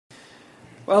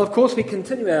Well, of course, we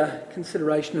continue our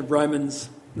consideration of Romans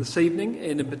this evening,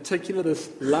 and in particular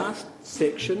this last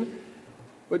section,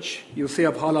 which you'll see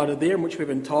I've highlighted there, and which we've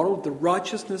entitled The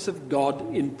Righteousness of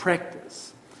God in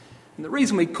Practice. And the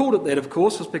reason we called it that, of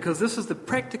course, is because this is the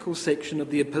practical section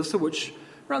of the epistle, which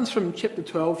runs from chapter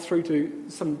 12 through to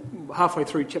some halfway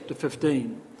through chapter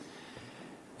 15.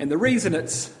 And the reason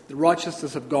it's the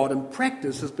righteousness of God in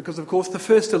practice is because, of course, the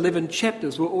first 11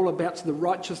 chapters were all about the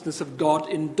righteousness of God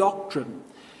in doctrine.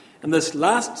 And this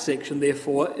last section,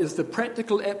 therefore, is the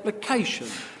practical application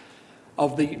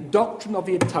of the doctrine of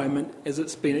the atonement as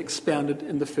it's been expounded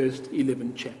in the first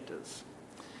 11 chapters.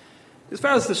 As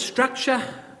far as the structure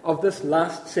of this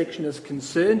last section is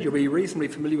concerned, you'll be reasonably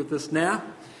familiar with this now.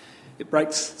 It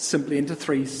breaks simply into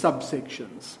 3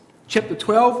 subsections. Chapter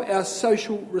 12, our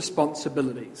social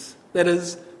responsibilities, that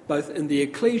is, both in the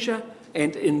ecclesia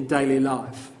and in daily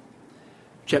life.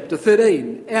 Chapter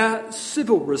 13, our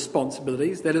civil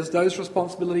responsibilities, that is, those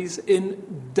responsibilities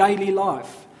in daily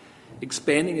life,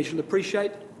 expanding, as you'll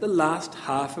appreciate, the last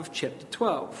half of chapter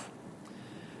 12.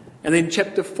 And then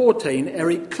chapter 14,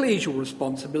 our ecclesial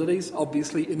responsibilities,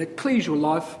 obviously in ecclesial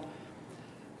life,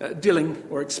 dealing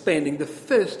or expanding the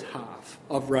first half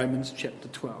of Romans chapter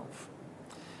 12.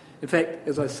 In fact,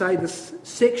 as I say, this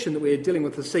section that we're dealing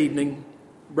with this evening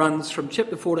runs from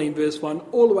chapter 14, verse 1,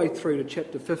 all the way through to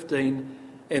chapter 15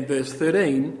 and verse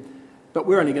 13, but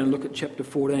we're only going to look at chapter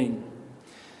 14.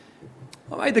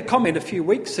 I made the comment a few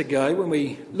weeks ago when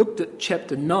we looked at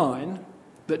chapter 9,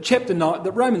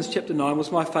 that Romans chapter 9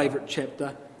 was my favourite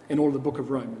chapter in all of the book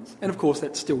of Romans. And of course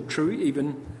that's still true,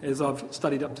 even as I've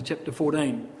studied up to chapter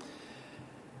 14.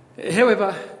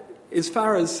 However, as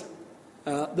far as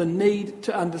the need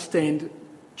to understand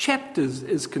chapters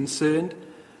is concerned,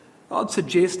 I'd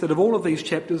suggest that of all of these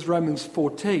chapters, Romans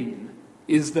 14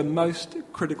 is the most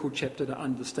critical chapter to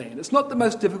understand. It's not the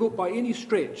most difficult by any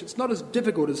stretch. It's not as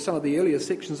difficult as some of the earlier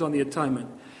sections on the atonement.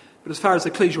 But as far as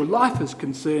ecclesial life is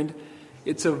concerned,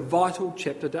 it's a vital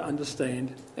chapter to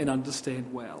understand and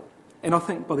understand well. And I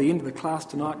think by the end of the class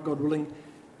tonight, God willing,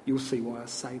 you'll see why I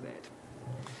say that.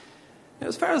 Now,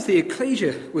 as far as the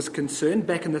ecclesia was concerned,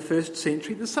 back in the first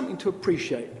century, there's something to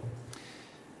appreciate.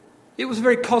 It was a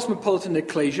very cosmopolitan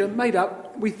ecclesia, made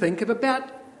up, we think, of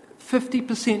about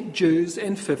 50% Jews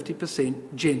and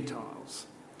 50% Gentiles.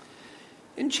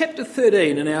 In chapter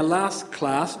 13, in our last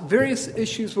class, various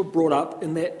issues were brought up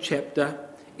in that chapter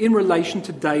in relation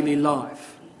to daily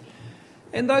life.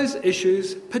 And those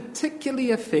issues particularly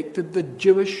affected the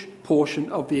Jewish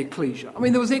portion of the ecclesia. I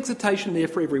mean, there was exhortation there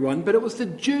for everyone, but it was the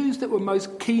Jews that were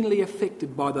most keenly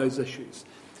affected by those issues.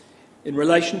 In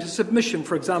relation to submission,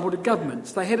 for example, to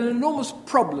governments, they had an enormous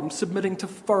problem submitting to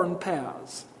foreign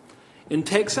powers. In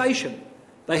taxation,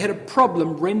 they had a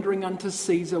problem rendering unto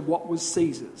Caesar what was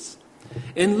Caesar's.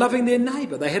 In loving their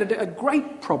neighbour, they had a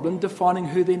great problem defining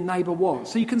who their neighbour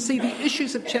was. So you can see the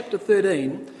issues of chapter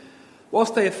 13,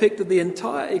 whilst they affected the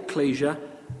entire ecclesia,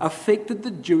 affected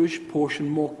the Jewish portion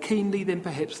more keenly than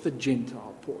perhaps the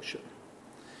Gentile portion.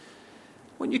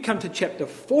 When you come to chapter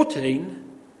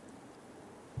 14,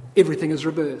 everything is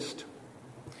reversed.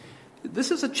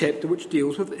 This is a chapter which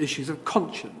deals with issues of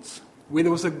conscience, where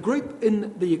there was a group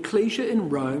in the ecclesia in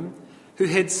Rome who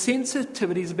had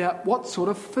sensitivities about what sort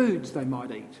of foods they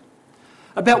might eat,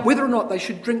 about whether or not they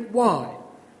should drink wine,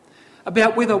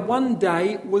 about whether one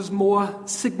day was more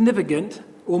significant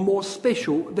or more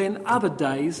special than other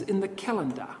days in the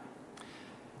calendar.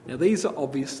 Now, these are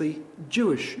obviously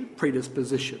Jewish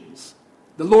predispositions.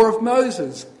 The law of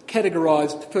Moses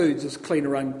categorised foods as clean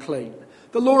or unclean.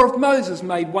 The law of Moses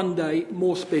made one day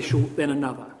more special than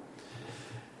another.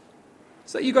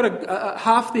 So you've got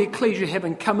half the ecclesia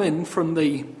having come in from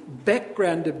the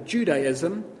background of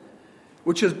Judaism,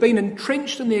 which has been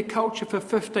entrenched in their culture for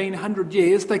 1,500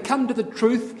 years. They come to the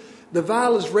truth, the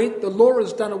veil is rent, the law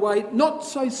is done away. Not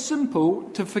so simple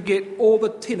to forget all the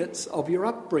tenets of your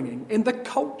upbringing and the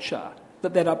culture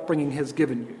that upbringing has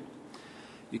given you.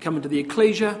 You come into the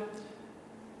ecclesia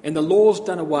and the law's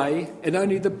done away and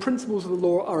only the principles of the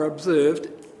law are observed.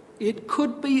 It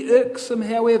could be irksome,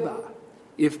 however,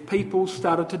 if people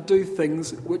started to do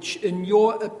things which, in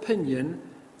your opinion,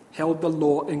 held the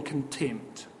law in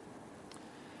contempt.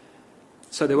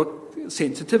 So there were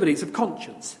sensitivities of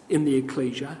conscience in the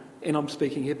ecclesia, and I'm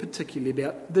speaking here particularly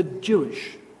about the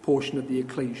Jewish portion of the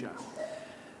ecclesia.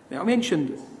 Now, I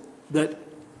mentioned that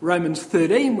Romans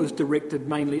 13 was directed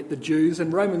mainly at the Jews,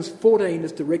 and Romans 14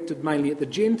 is directed mainly at the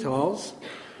Gentiles.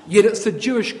 Yet it's the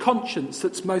Jewish conscience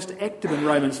that's most active in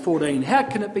Romans 14. How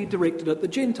can it be directed at the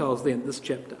Gentiles then, this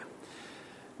chapter?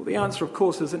 Well, the answer, of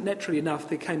course, is that naturally enough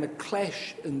there came a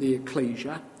clash in the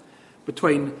ecclesia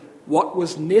between what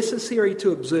was necessary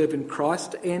to observe in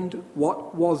Christ and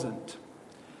what wasn't.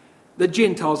 The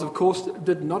Gentiles, of course,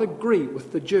 did not agree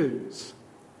with the Jews,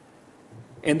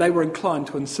 and they were inclined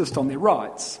to insist on their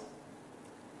rights.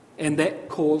 And that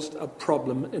caused a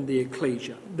problem in the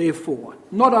ecclesia. Therefore,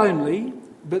 not only,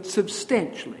 but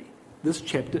substantially, this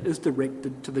chapter is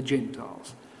directed to the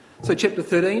Gentiles. So chapter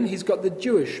 13, he's got the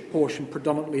Jewish portion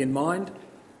predominantly in mind.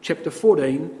 Chapter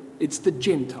 14, it's the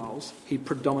Gentiles he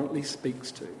predominantly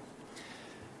speaks to.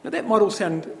 Now that might all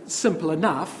sound simple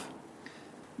enough,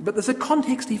 but there's a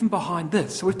context even behind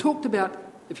this. So we've talked about,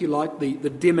 if you like, the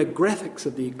demographics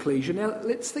of the ecclesia. Now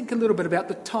let's think a little bit about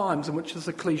the times in which this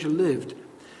ecclesia lived.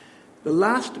 The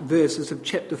last verses of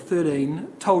chapter 13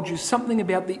 told you something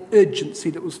about the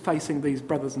urgency that was facing these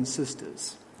brothers and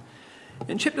sisters.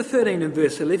 In chapter 13 and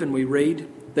verse 11 we read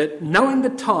that knowing the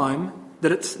time,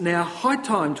 that it's now high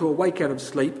time to awake out of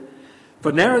sleep,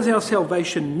 for now is our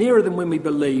salvation nearer than when we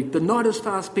believed. The night is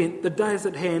far spent, the day is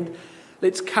at hand.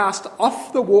 Let's cast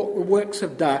off the works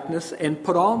of darkness and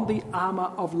put on the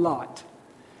armour of light.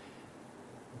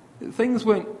 Things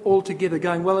weren't altogether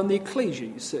going well in the ecclesia,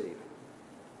 you see.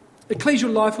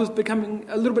 Ecclesial life was becoming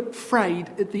a little bit frayed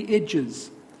at the edges.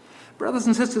 Brothers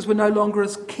and sisters were no longer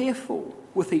as careful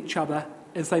with each other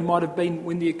as they might have been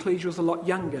when the ecclesia was a lot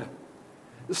younger.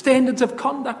 The standards of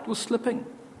conduct were slipping.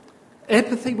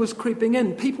 Apathy was creeping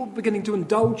in. People were beginning to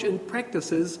indulge in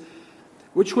practices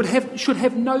which should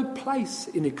have no place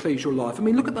in ecclesial life. I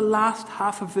mean, look at the last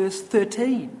half of verse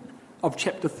 13 of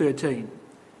chapter 13.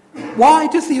 Why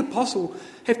does the apostle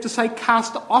have to say,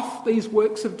 cast off these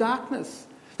works of darkness?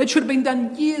 That should have been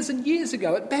done years and years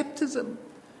ago at baptism.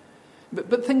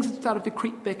 But things had started to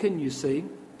creep back in, you see.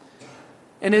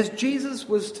 And as Jesus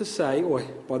was to say, or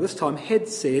by this time had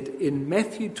said in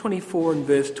Matthew 24 and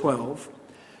verse 12,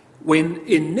 when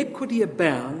iniquity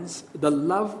abounds, the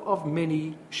love of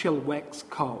many shall wax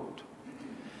cold.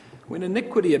 When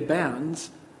iniquity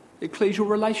abounds, ecclesial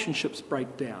relationships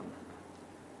break down.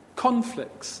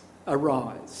 Conflicts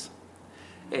arise.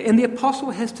 And the apostle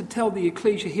has to tell the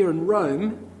ecclesia here in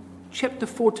Rome, chapter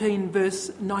 14, verse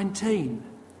 19.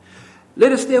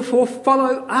 Let us therefore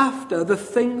follow after the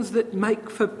things that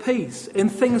make for peace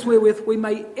and things wherewith we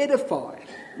may edify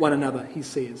one another, he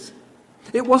says.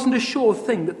 It wasn't a sure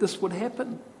thing that this would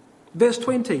happen. Verse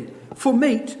 20, for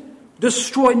meat,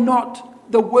 destroy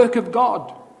not the work of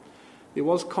God. There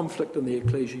was conflict in the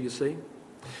ecclesia, you see.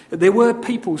 There were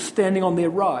people standing on their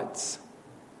rights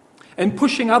and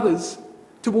pushing others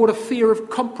toward a fear of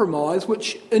compromise,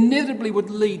 which inevitably would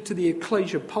lead to the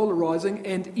ecclesia polarising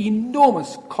and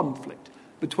enormous conflict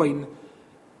between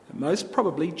most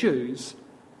probably Jews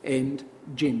and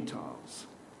Gentiles.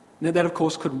 Now that, of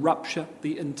course, could rupture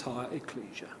the entire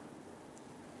ecclesia.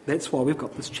 That's why we've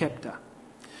got this chapter.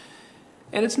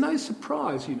 And it's no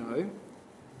surprise, you know,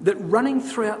 that running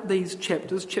throughout these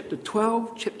chapters, chapter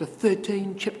 12, chapter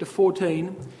 13, chapter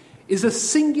 14, is a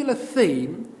singular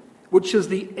theme which is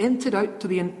the antidote to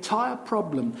the entire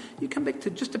problem. You come back to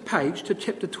just a page to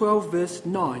chapter 12, verse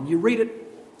 9. You read it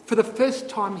for the first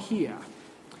time here.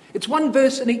 It's one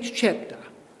verse in each chapter.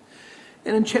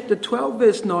 And in chapter 12,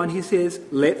 verse 9, he says,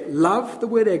 let love, the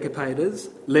word agape is,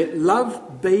 let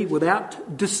love be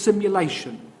without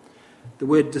dissimulation. The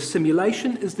word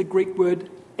dissimulation is the Greek word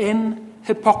en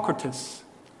hypocritus.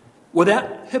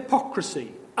 Without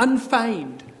hypocrisy,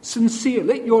 unfeigned, sincere.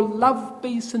 Let your love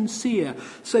be sincere.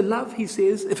 So love, he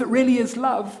says, if it really is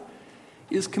love,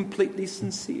 is completely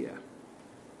sincere.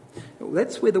 Well,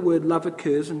 that's where the word love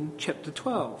occurs in chapter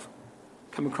 12.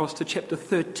 Come across to chapter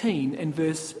 13 and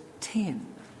verse 10.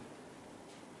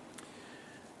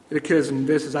 It occurs in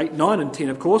verses 8, 9 and 10,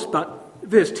 of course, but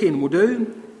verse 10 will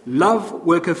do. Love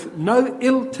worketh no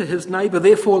ill to his neighbour,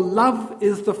 therefore love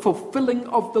is the fulfilling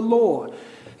of the law.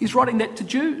 He's writing that to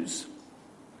Jews,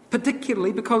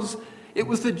 particularly because it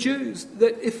was the Jews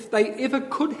that if they ever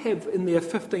could have in their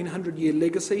 1500-year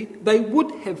legacy, they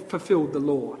would have fulfilled the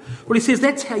law. Well, he says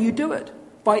that's how you do it,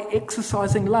 by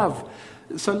exercising love.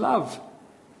 So love,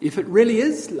 if it really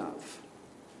is love,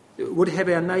 it would have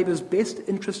our neighbour's best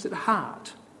interest at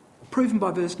heart, proven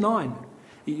by verse 9.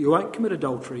 You won't commit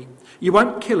adultery, you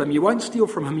won't kill him, you won't steal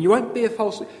from him, you won't bear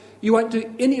false, you won't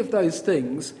do any of those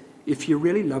things if you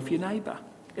really love your neighbour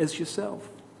as yourself.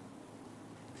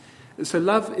 So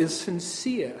love is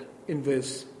sincere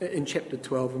in chapter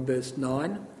 12 and verse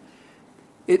 9.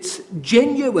 It's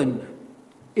genuine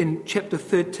in chapter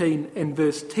 13 and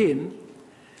verse 10.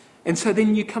 And so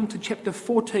then you come to chapter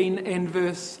 14 and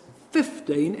verse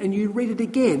 15 and you read it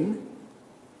again.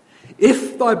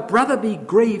 If thy brother be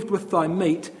grieved with thy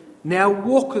meat, now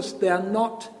walkest thou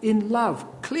not in love.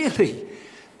 Clearly,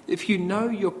 if you know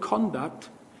your conduct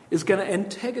is going to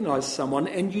antagonise someone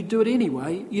and you do it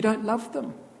anyway, you don't love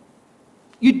them.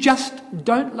 You just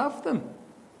don't love them.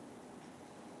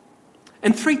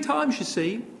 And 3 times, you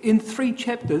see, in 3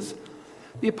 chapters,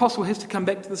 the apostle has to come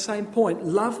back to the same point.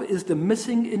 Love is the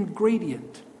missing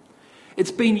ingredient.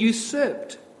 It's been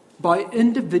usurped by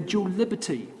individual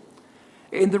liberty.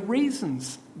 And the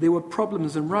reasons there were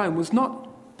problems in Rome was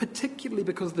not particularly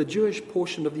because the Jewish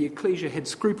portion of the ecclesia had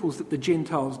scruples that the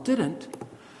Gentiles didn't,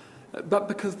 but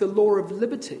because the law of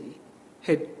liberty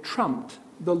had trumped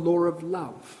the law of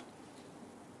love.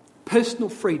 Personal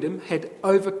freedom had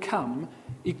overcome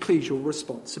ecclesial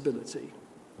responsibility.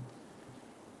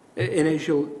 And as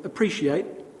you'll appreciate,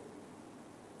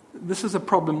 this is a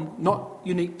problem not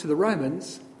unique to the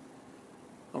Romans.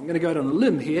 I'm going to go out on a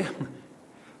limb here.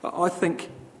 I think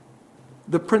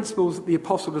the principles that the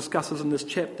apostle discusses in this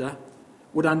chapter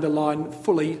would underline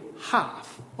fully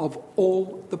half of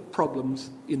all the problems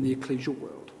in the ecclesial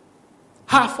world.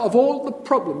 Half of all the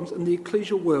problems in the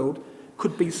ecclesial world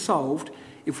could be solved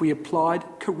if we applied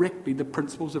correctly the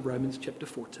principles of Romans chapter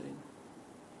 14.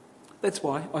 That's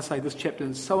why I say this chapter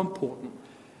is so important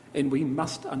and we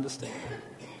must understand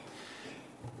it.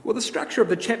 Well, the structure of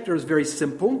the chapter is very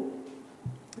simple.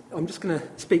 I'm just going to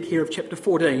speak here of chapter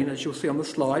 14, as you'll see on the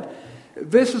slide.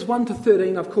 Verses 1 to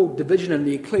 13 I've called division in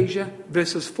the ecclesia.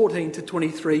 Verses 14 to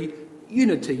 23,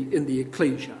 unity in the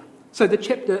ecclesia. So the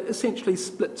chapter essentially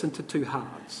splits into 2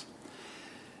 halves.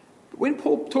 But when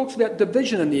Paul talks about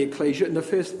division in the ecclesia in the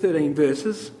first 13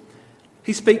 verses,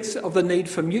 he speaks of the need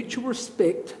for mutual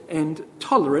respect and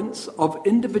tolerance of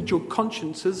individual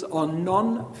consciences on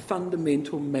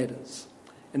non-fundamental matters.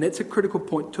 And that's a critical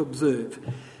point to observe.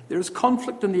 There is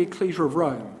conflict in the ecclesia of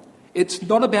Rome. It's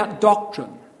not about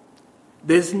doctrine.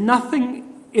 There's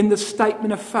nothing in the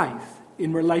statement of faith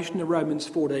in relation to Romans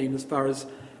 14 as far as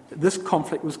this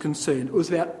conflict was concerned. It was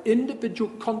about individual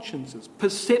consciences,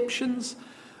 perceptions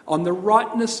on the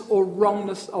rightness or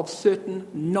wrongness of certain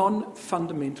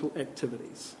non-fundamental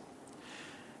activities.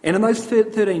 And in those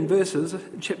 13 verses,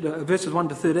 verses 1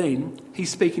 to 13, he's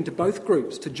speaking to both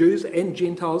groups, to Jews and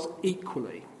Gentiles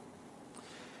equally.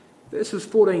 Verses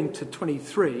 14 to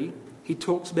 23, he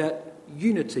talks about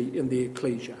unity in the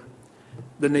ecclesia,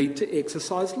 the need to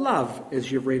exercise love,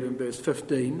 as you've read in verse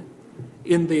 15,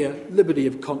 in their liberty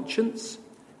of conscience,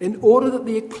 in order that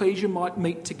the ecclesia might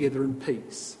meet together in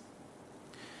peace.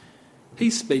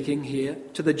 He's speaking here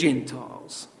to the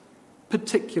Gentiles,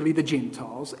 particularly the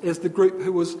Gentiles, as the group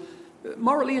who was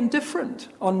morally indifferent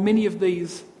on many of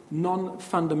these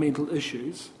non-fundamental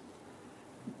issues.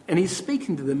 And he's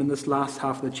speaking to them in this last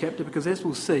half of the chapter because, as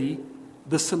we'll see,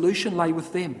 the solution lay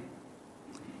with them.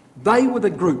 They were the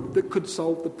group that could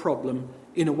solve the problem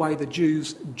in a way the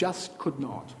Jews just could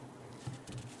not.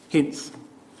 Hence,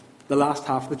 the last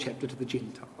half of the chapter to the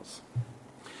Gentiles.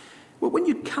 Well, when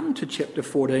you come to chapter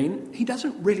 14, he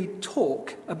doesn't really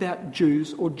talk about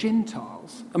Jews or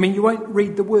Gentiles. I mean, you won't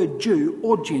read the word Jew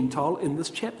or Gentile in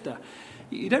this chapter.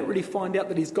 You don't really find out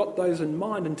that he's got those in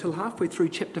mind until halfway through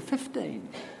chapter 15.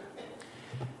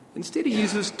 Instead, he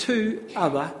uses 2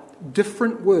 other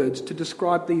different words to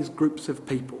describe these groups of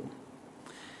people.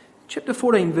 Chapter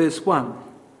 14, verse 1,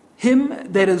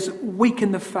 him that is weak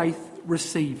in the faith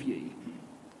receive ye.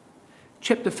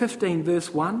 Chapter 15,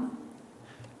 verse 1,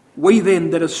 we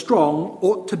then that are strong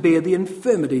ought to bear the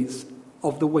infirmities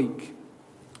of the weak.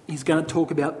 He's going to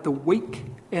talk about the weak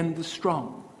and the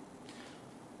strong.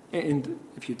 And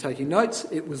if you're taking notes,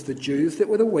 it was the Jews that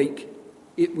were the weak,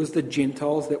 it was the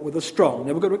Gentiles that were the strong.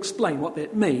 Now we've got to explain what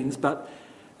that means, but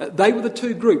they were the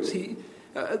 2 groups.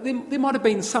 There might have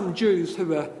been some Jews who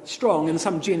were strong and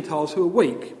some Gentiles who were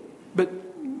weak, but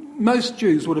most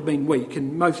Jews would have been weak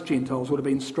and most Gentiles would have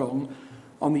been strong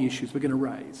on the issues we're going to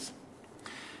raise.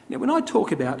 Now, when I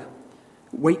talk about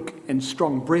weak and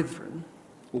strong brethren,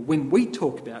 or when we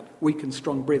talk about weak and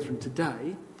strong brethren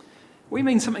today, we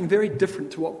mean something very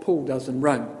different to what Paul does in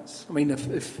Romans. I mean,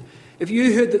 if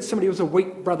you heard that somebody was a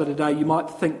weak brother today, you might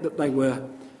think that they were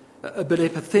a bit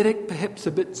apathetic, perhaps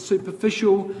a bit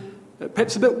superficial,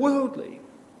 perhaps a bit worldly.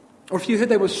 Or if you heard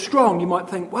they were strong, you might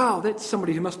think, wow, that's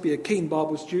somebody who must be a keen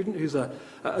Bible student, who's a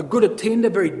good attender,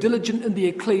 very diligent in the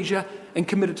ecclesia and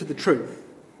committed to the truth.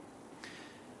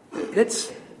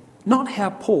 That's not how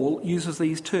Paul uses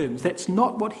these terms. That's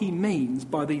not what he means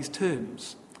by these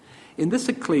terms. In this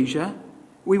ecclesia,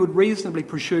 we would reasonably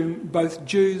presume both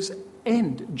Jews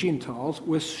and Gentiles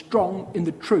were strong in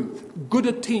the truth, good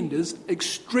attenders,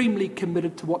 extremely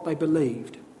committed to what they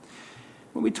believed.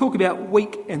 When we talk about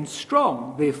weak and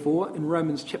strong, therefore, in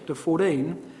Romans chapter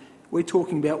 14, we're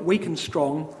talking about weak and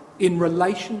strong in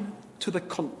relation to the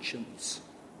conscience.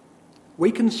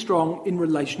 weak and strong in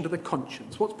relation to the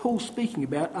conscience. What Paul's speaking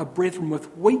about are brethren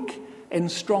with weak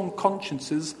and strong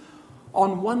consciences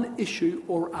on one issue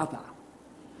or other.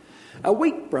 A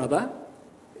weak brother,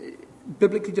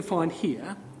 biblically defined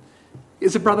here,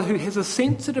 is a brother who has a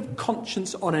sensitive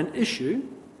conscience on an issue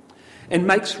and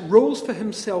makes rules for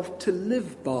himself to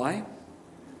live by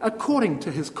according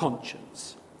to his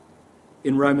conscience.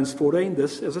 In Romans 14,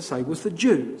 this, as I say, was the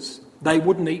Jews. They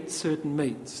wouldn't eat certain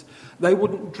meats. They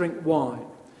wouldn't drink wine.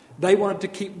 They wanted to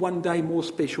keep one day more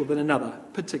special than another,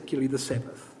 particularly the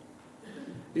Sabbath.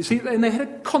 You see, and they had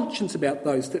a conscience about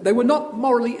those things. They were not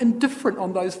morally indifferent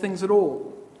on those things at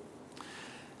all.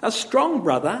 A strong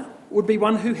brother would be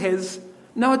one who has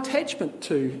no attachment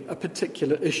to a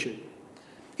particular issue.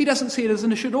 He doesn't see it as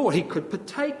an issue at all. He could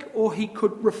partake or he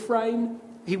could refrain.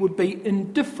 He would be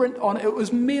indifferent on it.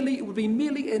 It would be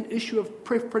merely an issue of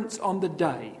preference on the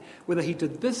day, whether he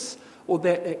did this or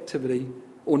that activity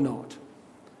or not.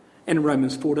 And in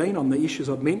Romans 14, on the issues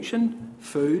I've mentioned,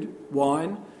 food,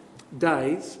 wine,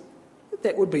 days,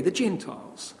 that would be the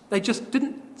Gentiles. They just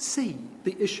didn't see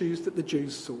the issues that the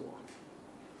Jews saw.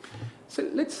 So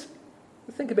let's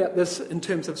think about this in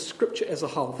terms of Scripture as a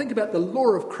whole. Think about the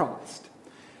law of Christ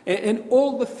and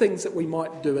all the things that we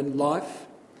might do in life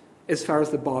as far as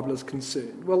the Bible is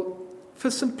concerned. Well,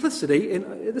 for simplicity,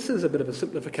 and this is a bit of a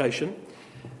simplification,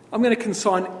 I'm going to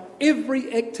consign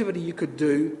every activity you could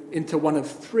do into one of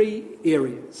three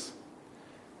areas.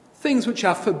 Things which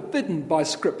are forbidden by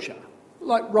Scripture,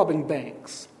 like robbing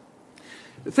banks.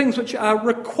 Things which are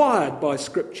required by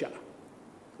Scripture,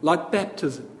 like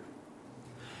baptism.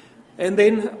 And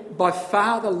then, by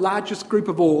far the largest group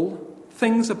of all,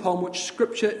 things upon which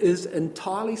Scripture is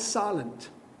entirely silent.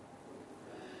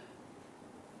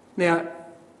 Now,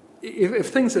 if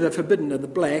things that are forbidden are the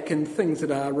black and things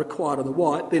that are required are the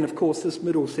white, then of course this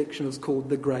middle section is called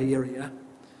the grey area.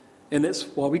 And that's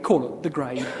why we call it the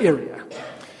grey area.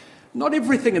 Not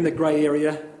everything in the grey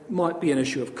area might be an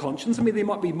issue of conscience. I mean, there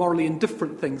might be morally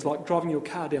indifferent things like driving your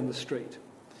car down the street.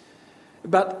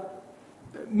 But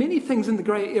many things in the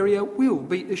grey area will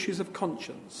be issues of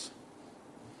conscience.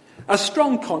 A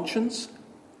strong conscience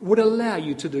would allow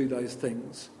you to do those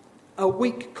things. A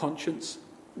weak conscience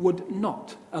would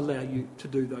not allow you to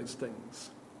do those things.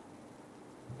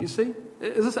 You see?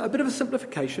 It's a bit of a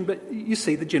simplification, but you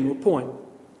see the general point.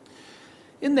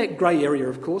 In that grey area,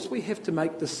 of course, we have to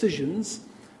make decisions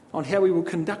on how we will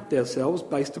conduct ourselves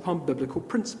based upon biblical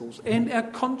principles. And our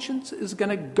conscience is going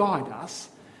to guide us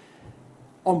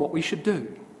on what we should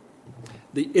do.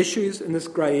 The issues in this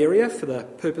grey area, for the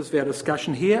purpose of our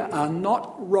discussion here, are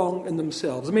not wrong in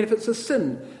themselves. I mean, if it's a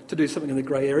sin to do something in the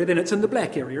grey area, then it's in the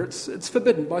black area. It's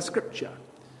forbidden by Scripture.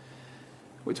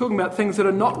 We're talking about things that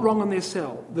are not wrong in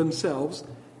themselves,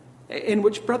 and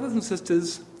which brothers and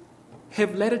sisters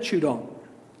have latitude on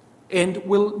and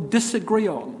will disagree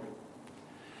on.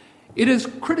 It is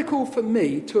critical for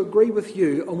me to agree with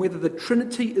you on whether the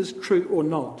Trinity is true or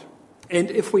not. And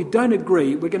if we don't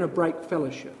agree, we're going to break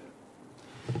fellowship.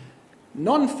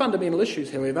 Non-fundamental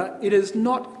issues, however, it is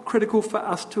not critical for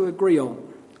us to agree on.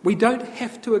 We don't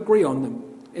have to agree on them,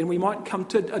 and we might come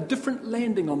to a different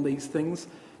landing on these things,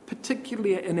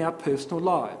 particularly in our personal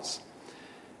lives.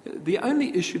 The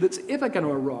only issue that's ever going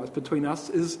to arise between us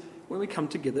is when we come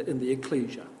together in the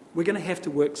ecclesia. We're going to have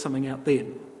to work something out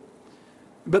then.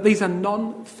 But these are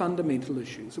non-fundamental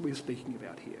issues that we're speaking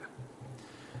about here.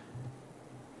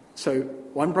 So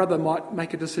one brother might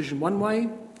make a decision one way,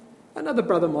 another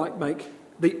brother might make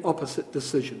the opposite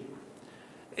decision.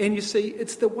 And you see,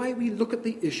 it's the way we look at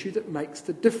the issue that makes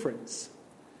the difference.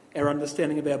 Our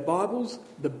understanding of our Bibles,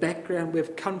 the background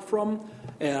we've come from,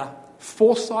 our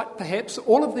foresight perhaps,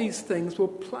 all of these things will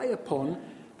play upon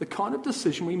the kind of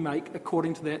decision we make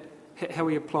according to that, how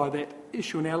we apply that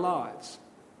issue in our lives.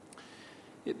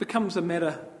 It becomes a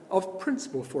matter of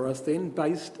principle for us then,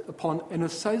 based upon an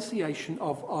association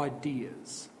of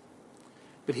ideas.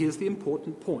 But here's the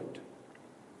important point.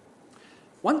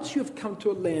 Once you've come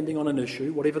to a landing on an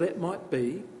issue, whatever that might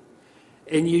be,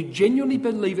 and you genuinely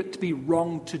believe it to be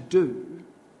wrong to do,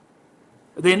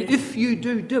 then if you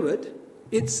do it,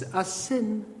 it's a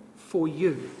sin for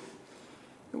you.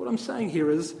 And what I'm saying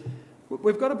here is,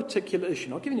 we've got a particular issue,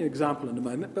 and I'll give you an example in a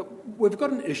moment, but we've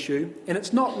got an issue, and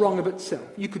it's not wrong of itself.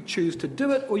 You could choose to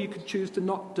do it, or you could choose to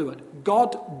not do it.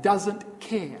 God doesn't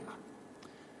care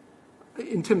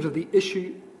in terms of the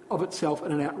issue of itself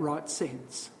in an outright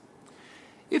sense.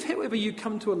 If, however, you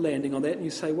come to a landing on that and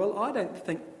you say, well, I don't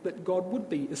think that God would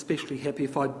be especially happy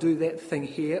if I do that thing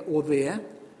here or there,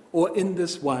 or in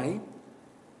this way,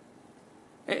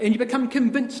 and you become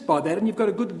convinced by that, and you've got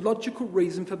a good logical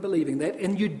reason for believing that,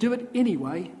 and you do it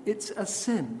anyway, it's a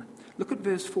sin. Look at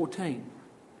verse 14.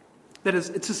 That is,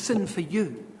 it's a sin for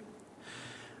you.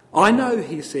 I know,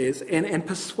 he says, and am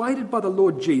persuaded by the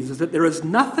Lord Jesus that there is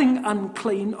nothing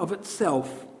unclean of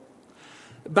itself,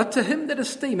 but to him that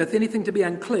esteemeth anything to be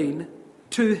unclean,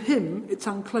 to him it's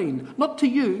unclean. Not to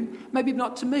you, maybe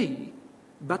not to me,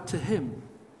 but to him,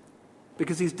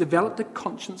 because he's developed a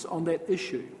conscience on that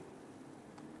issue.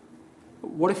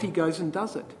 What if he goes and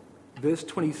does it? Verse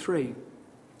 23.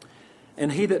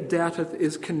 And he that doubteth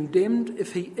is condemned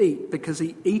if he eat, because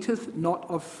he eateth not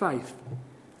of faith.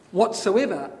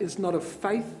 Whatsoever is not of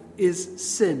faith is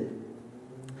sin.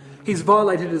 He's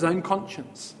violated his own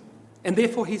conscience, and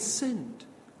therefore he's sinned,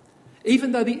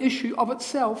 even though the issue of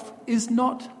itself is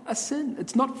not a sin.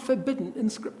 It's not forbidden in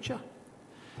Scripture.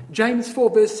 James 4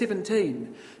 verse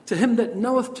 17, to him that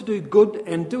knoweth to do good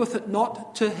and doeth it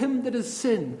not, to him that is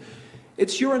sin.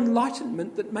 It's your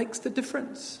enlightenment that makes the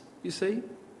difference, you see,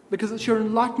 because it's your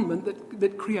enlightenment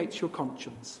that creates your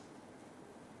conscience.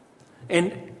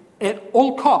 And at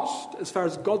all cost, as far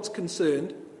as God's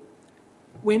concerned,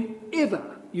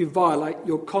 whenever you violate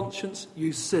your conscience,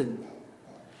 you sin.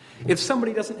 If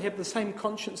somebody doesn't have the same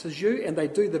conscience as you and they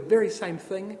do the very same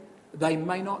thing, they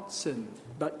may not sin,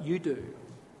 but you do.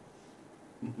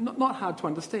 Not hard to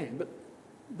understand, but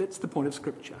that's the point of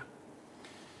Scripture.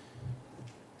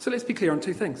 So let's be clear on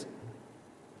two things.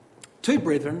 Two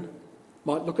brethren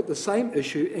might look at the same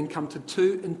issue and come to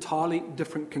two entirely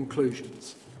different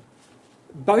conclusions.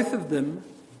 Both of them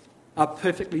are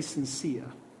perfectly sincere.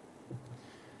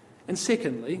 And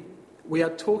secondly, we are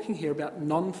talking here about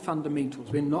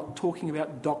non-fundamentals. We're not talking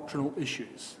about doctrinal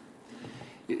issues.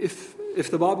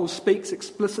 If the Bible speaks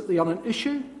explicitly on an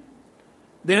issue,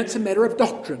 then it's a matter of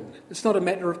doctrine. It's not a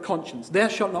matter of conscience. Thou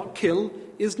shalt not kill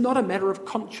is not a matter of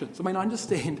conscience. I mean, I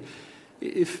understand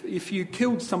if you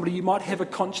killed somebody, you might have a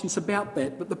conscience about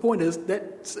that. But the point is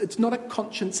that it's not a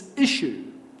conscience issue.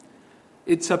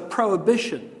 It's a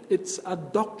prohibition. It's a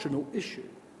doctrinal issue,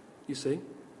 you see.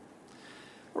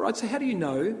 All right, so how do you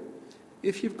know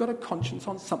if you've got a conscience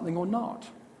on something or not?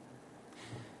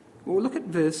 Well, look at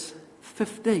verse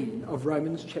 15 of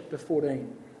Romans chapter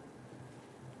 14.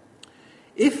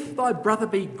 If thy brother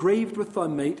be grieved with thy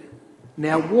meat,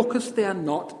 now walkest thou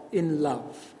not in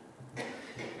love.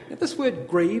 Now, this word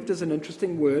grieved is an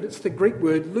interesting word. It's the Greek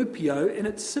word lupio, and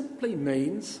it simply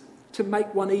means to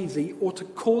make one easy or to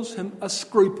cause him a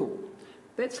scruple.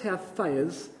 That's how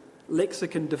Thayer's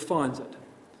lexicon defines it.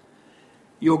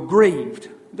 You're grieved.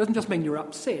 It doesn't just mean you're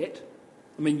upset.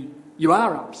 I mean, you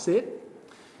are upset,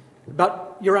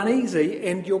 but you're uneasy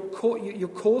and you're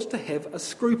caused to have a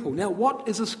scruple. Now, what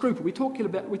is a scruple? We talk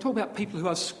about people who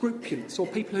are scrupulous or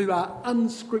people who are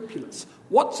unscrupulous.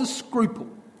 What's a scruple?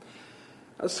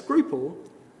 A scruple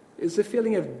is the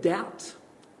feeling of doubt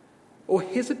or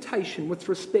hesitation with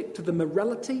respect to the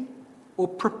morality or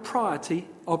propriety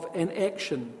of an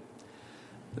action.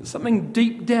 Something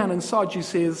deep down inside you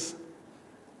says,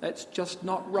 that's just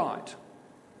not right.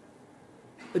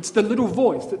 It's the little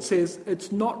voice that says,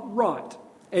 it's not right.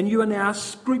 And you are now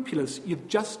scrupulous. You've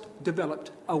just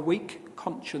developed a weak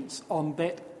conscience on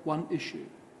that one issue.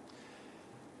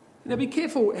 Now be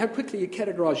careful how quickly you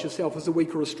categorise yourself as a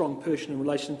weak or a strong person in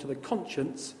relation to the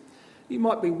conscience. You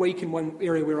might be weak in one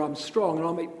area where I'm strong, and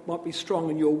I might be strong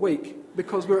and you're weak,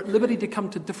 because we're at liberty to come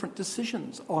to different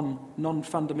decisions on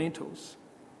non-fundamentals.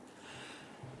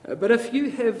 But if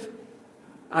you have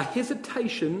a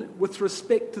hesitation with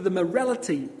respect to the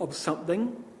morality of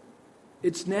something,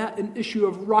 it's now an issue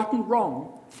of right and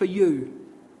wrong for you.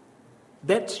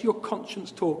 That's your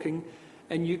conscience talking,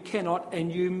 and you cannot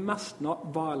and you must not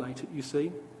violate it, you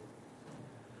see.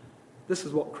 This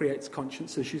is what creates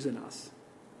conscience issues in us.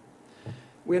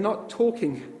 We're not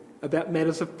talking about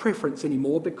matters of preference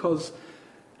anymore, because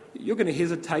you're going to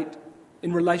hesitate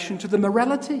in relation to the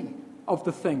morality of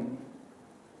the thing.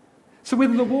 So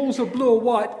whether the walls are blue or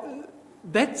white,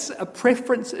 that's a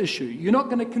preference issue. You're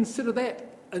not going to consider that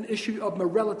an issue of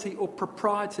morality or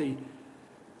propriety.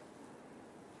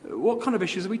 What kind of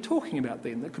issues are we talking about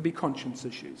then that could be conscience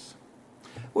issues?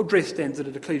 Well, dress standards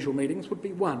at ecclesial meetings would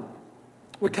be one.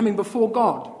 We're coming before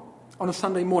God on a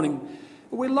Sunday morning.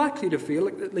 We're likely to feel,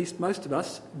 at least most of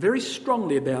us, very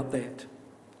strongly about that.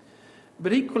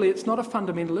 But equally, it's not a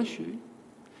fundamental issue.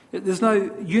 There's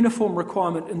no uniform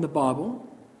requirement in the Bible.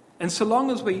 And so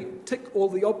long as we tick all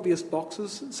the obvious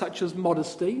boxes, such as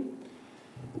modesty,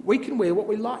 we can wear what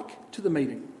we like to the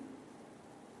meeting.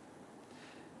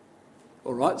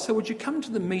 All right, so would you come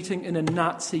to the meeting in a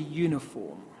Nazi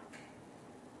uniform?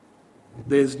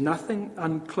 There's nothing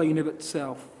unclean of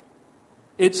itself.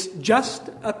 It's just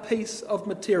a piece of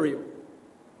material.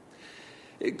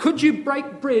 Could you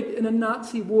break bread in a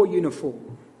Nazi war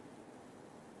uniform?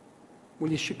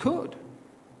 Well, yes, you could.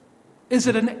 Is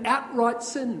it an outright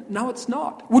sin? No, it's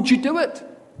not. Would you do it?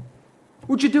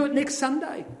 Would you do it next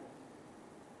Sunday?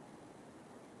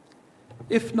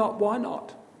 If not, why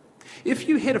not? If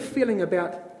you had a feeling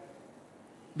about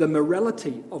the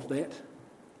morality of that,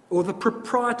 or the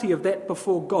propriety of that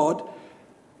before God,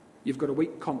 you've got a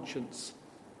weak conscience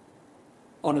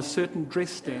on a certain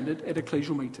dress standard at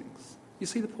ecclesial meetings. You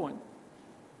see the point?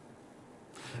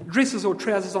 Dresses or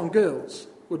trousers on girls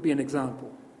would be an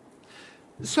example.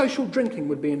 Social drinking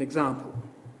would be an example.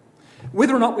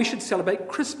 Whether or not we should celebrate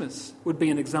Christmas would be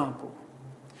an example.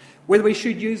 Whether we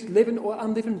should use leavened or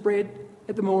unleavened bread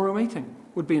at the memorial meeting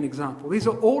would be an example. These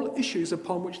are all issues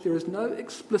upon which there is no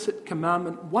explicit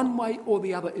commandment one way or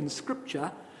the other in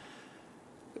Scripture,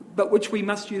 but which we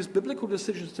must use biblical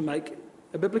decisions to make,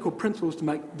 biblical principles to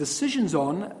make decisions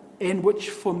on, and which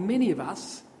for many of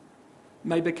us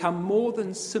may become more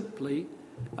than simply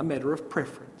a matter of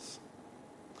preference.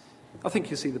 I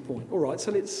think you see the point. All right,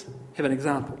 so let's have an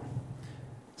example.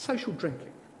 Social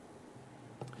drinking.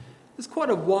 There's quite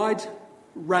a wide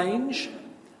range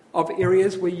of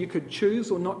areas where you could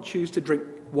choose or not choose to drink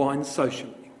wine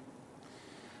socially.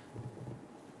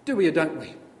 Do we or don't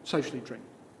we socially drink?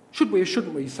 Should we or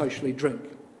shouldn't we socially drink?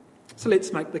 So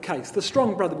let's make the case. The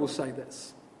strong brother will say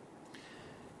this.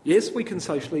 Yes, we can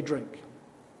socially drink.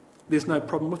 There's no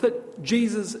problem with it.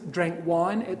 Jesus drank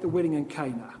wine at the wedding in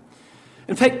Cana.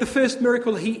 In fact, the first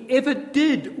miracle he ever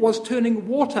did was turning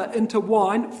water into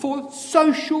wine for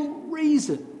social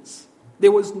reasons.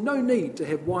 There was no need to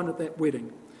have wine at that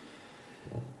wedding.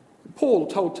 Paul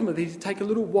told Timothy to take a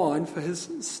little wine for his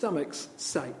stomach's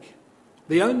sake.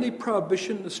 The only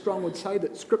prohibition, the strong would say,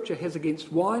 that Scripture has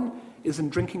against wine is in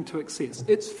drinking to excess.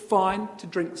 It's fine to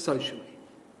drink socially.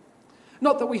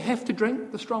 Not that we have to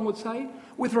drink, the strong would say.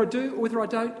 Whether I do or whether I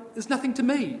don't is nothing to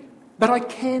me. But I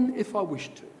can if I wish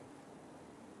to.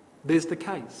 There's the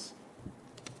case.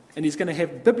 And he's going to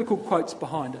have biblical quotes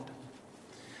behind it.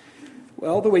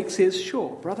 Well, the weak says,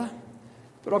 sure, brother,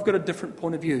 but I've got a different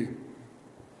point of view.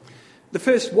 The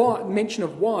first mention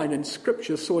of wine in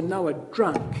Scripture saw Noah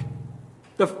drunk.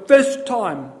 The first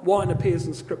time wine appears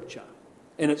in Scripture,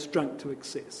 and it's drunk to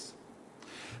excess.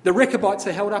 The Rechabites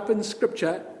are held up in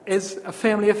Scripture as a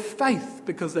family of faith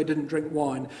because they didn't drink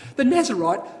wine. The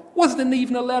Nazarite wasn't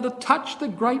even allowed to touch the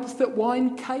grapes that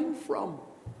wine came from.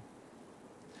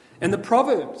 And the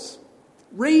Proverbs,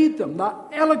 read them, they're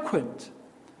eloquent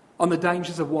on the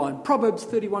dangers of wine. Proverbs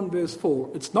 31 verse 4,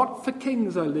 it's not for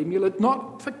kings, O Lemuel, it's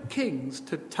not for kings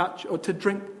to touch or to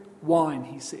drink wine,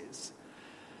 he says.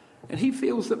 And he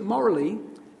feels that morally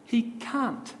he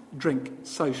can't drink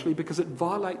socially because it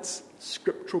violates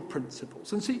scriptural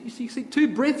principles. And so you see two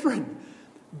brethren,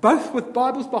 both with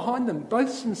Bibles behind them,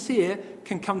 both sincere,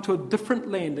 can come to a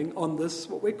different landing on this,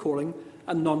 what we're calling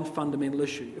a non-fundamental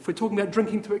issue. If we're talking about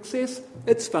drinking to excess,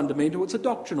 it's fundamental, it's a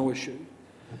doctrinal issue.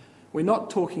 We're not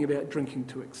talking about drinking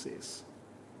to excess.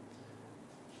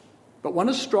 But one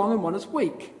is strong and one is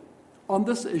weak on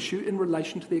this issue in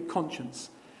relation to their conscience.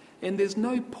 And there is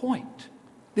no point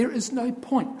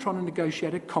trying to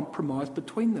negotiate a compromise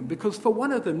between them, because for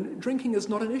one of them, drinking is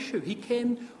not an issue. He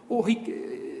can, or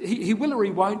he will or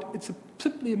he won't. It's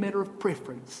simply a matter of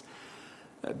preference.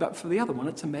 But for the other one,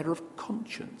 it's a matter of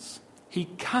conscience. He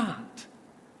can't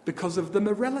because of the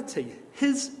morality,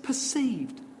 his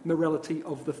perceived morality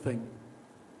of the thing.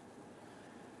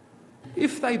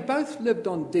 If they both lived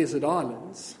on desert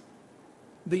islands,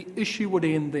 the issue would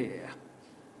end there.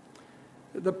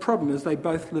 The problem is they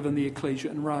both live in the ecclesia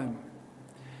in Rome,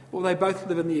 or they both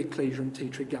live in the ecclesia in Tea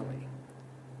Tree Gully,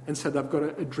 and so they've got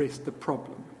to address the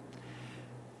problem.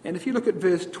 And if you look at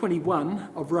verse 21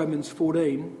 of Romans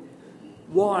 14,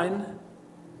 wine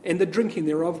and the drinking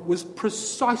thereof was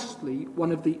precisely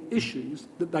one of the issues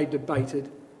that they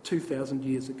debated 2,000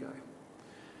 years ago.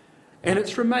 And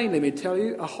it's remained, let me tell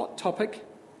you, a hot topic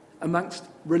amongst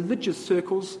religious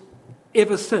circles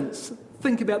ever since.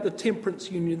 Think about the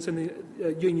temperance unions in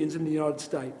the United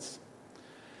States.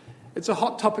 It's a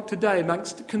hot topic today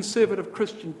amongst conservative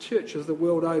Christian churches the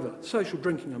world over. Social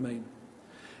drinking, I mean.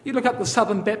 You look up the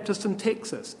Southern Baptists in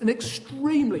Texas, an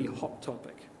extremely hot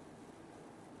topic.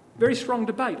 Very strong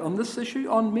debate on this issue,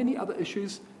 on many other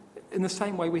issues, in the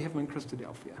same way we have them in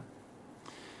Christadelphia.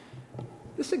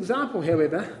 This example,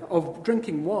 however, of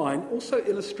drinking wine also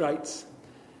illustrates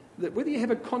that whether you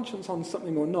have a conscience on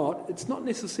something or not, it's not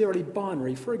necessarily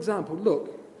binary. For example,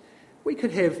 look, we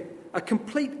could have a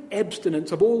complete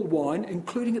abstinence of all wine,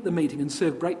 including at the meeting, and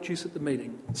serve grape juice at the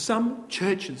meeting. Some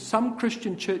churches, some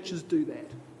Christian churches do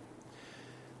that.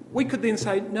 We could then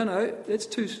say, no, that's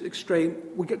too extreme.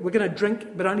 We're going to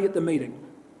drink, but only at the meeting.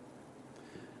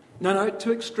 No,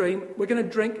 too extreme. We're going to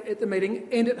drink at the meeting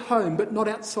and at home, but not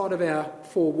outside of our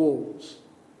four walls.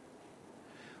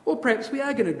 Or perhaps we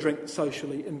are going to drink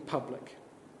socially in public.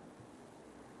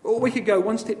 Or we could go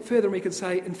one step further and we could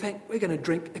say, in fact, we're going to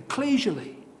drink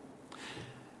ecclesially.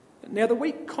 Now, the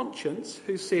weak conscience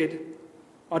who said,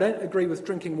 I don't agree with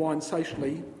drinking wine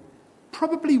socially,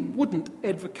 probably wouldn't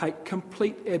advocate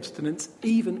complete abstinence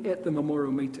even at the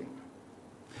memorial meeting.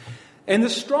 And the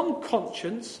strong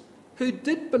conscience who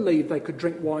did believe they could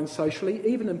drink wine socially,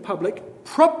 even in public,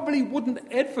 probably wouldn't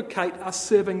advocate us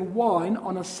serving wine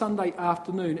on a Sunday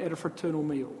afternoon at a fraternal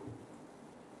meal.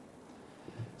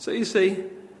 So you see,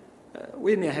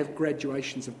 we now have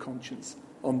graduations of conscience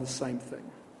on the same thing.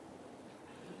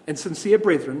 And sincere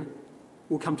brethren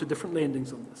will come to different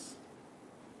landings on this.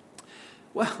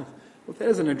 Well, with that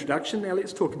as an introduction, now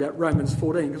let's talk about Romans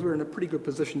 14, because we're in a pretty good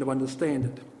position to understand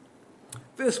it.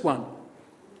 Verse 1.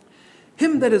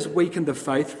 Him that is weak in the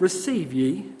faith receive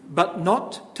ye, but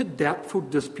not to doubtful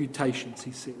disputations,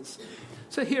 he says.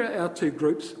 So here are our two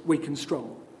groups, weak and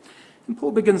strong. And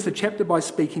Paul begins the chapter by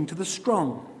speaking to the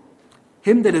strong.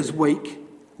 Him that is weak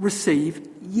receive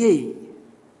ye.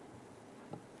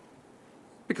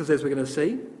 Because as we're going to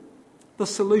see, the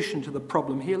solution to the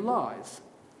problem here lies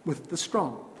with the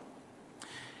strong.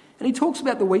 And he talks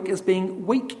about the weak as being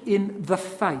weak in the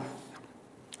faith.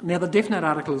 Now, the definite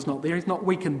article is not there. He's not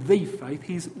weak in the faith.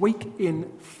 He's weak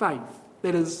in faith.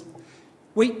 That is,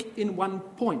 weak in one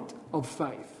point of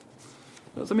faith.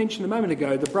 As I mentioned a moment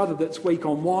ago, the brother that's weak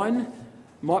on wine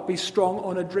might be strong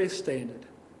on a dress standard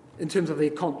in terms of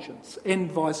their conscience,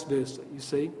 and vice versa, you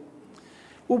see.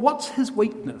 Well, what's his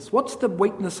weakness? What's the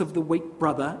weakness of the weak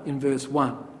brother in verse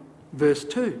 1? Verse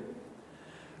 2.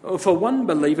 For one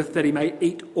believeth that he may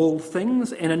eat all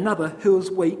things, and another who is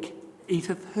weak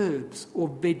eateth herbs or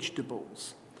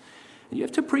vegetables. And you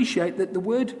have to appreciate that the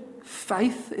word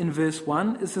faith in verse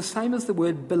 1 is the same as the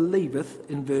word believeth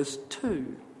in verse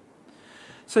 2.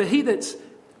 So he that's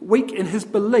weak in his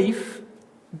belief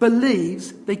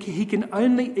believes that he can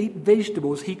only eat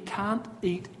vegetables, he can't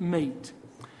eat meat.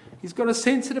 He's got a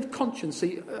sensitive conscience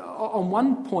on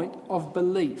one point of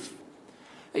belief.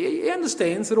 He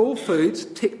understands that all foods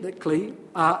technically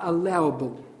are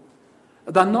allowable.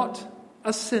 They're not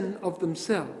a sin of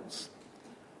themselves,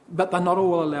 but they're not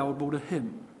all allowable to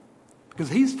him, because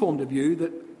he's formed a view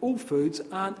that all foods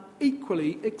aren't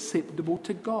equally acceptable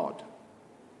to God.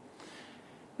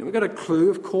 Now, we've got a clue,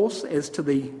 of course, as to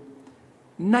the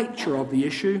nature of the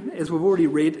issue, as we've already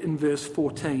read in verse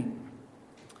 14.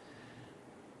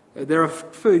 There are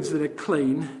foods that are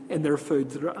clean and there are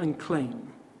foods that are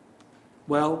unclean.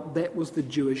 Well, that was the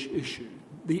Jewish issue.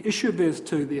 The issue of verse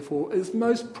 2, therefore, is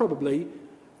most probably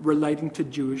relating to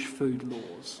Jewish food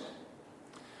laws.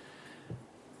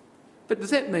 But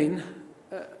does that mean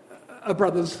a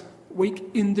brother's weak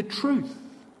in the truth?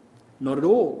 Not at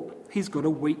all. He's got a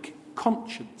weak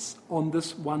conscience on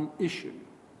this one issue.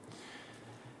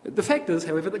 The fact is,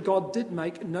 however, that God did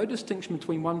make no distinction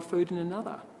between one food and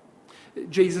another.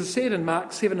 Jesus said in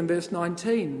Mark 7 and verse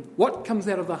 19, what comes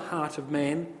out of the heart of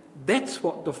man, that's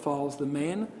what defiles the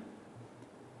man.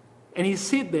 And he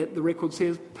said that, the record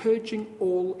says, purging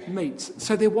all meats.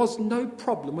 So there was no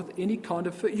problem with any kind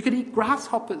of food. You could eat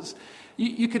grasshoppers.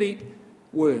 You could eat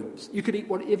worms. You could eat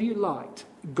whatever you liked.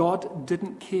 God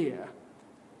didn't care.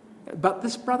 But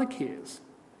this brother cares.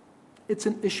 It's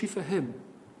an issue for him.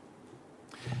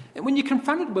 And when you're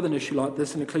confronted with an issue like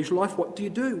this in ecclesial life, what do you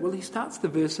do? Well, he starts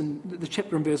the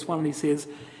chapter in verse 1 and he says,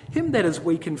 him that is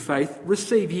weak in faith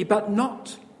receive ye, but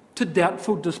not to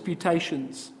doubtful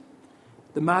disputations.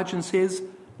 The margin says,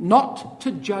 not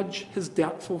to judge his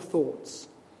doubtful thoughts.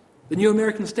 The New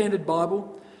American Standard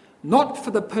Bible, not for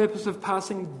the purpose of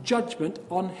passing judgment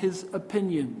on his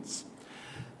opinions.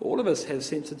 All of us have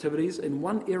sensitivities in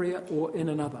one area or in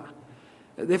another.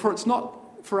 Therefore, it's not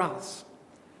for us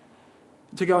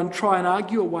to go and try and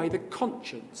argue away the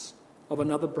conscience of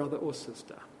another brother or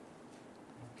sister.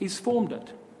 He's formed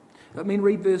it. I mean,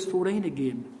 read verse 14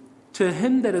 again. To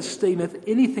him that esteemeth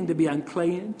anything to be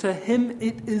unclean, to him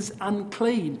it is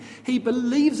unclean. He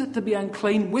believes it to be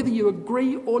unclean, whether you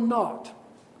agree or not.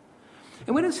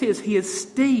 And when it says he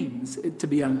esteems it to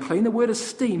be unclean, the word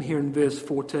esteem here in verse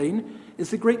 14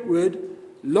 is the Greek word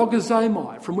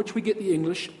logizomai, from which we get the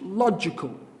English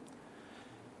logical.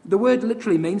 The word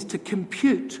literally means to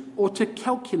compute or to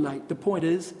calculate. The point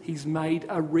is, he's made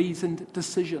a reasoned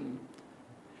decision.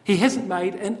 He hasn't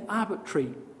made an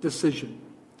arbitrary decision.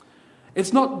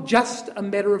 It's not just a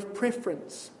matter of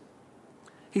preference.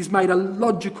 He's made a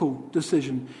logical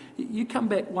decision. You come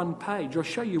back one page, I'll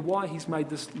show you why he's made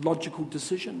this logical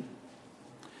decision.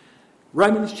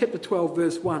 Romans chapter 12,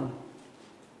 verse 1.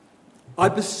 I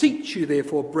beseech you,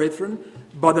 therefore, brethren,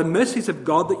 by the mercies of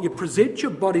God, that you present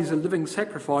your bodies a living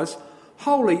sacrifice,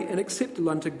 holy and acceptable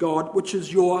unto God, which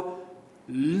is your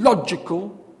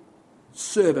logical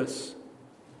service.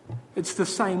 It's the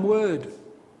same word.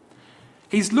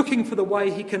 He's looking for the way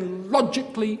he can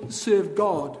logically serve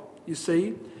God, you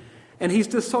see. And he's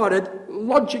decided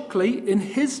logically in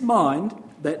his mind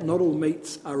that not all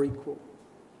meats are equal.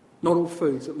 Not all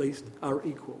foods, at least, are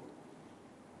equal.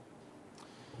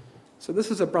 So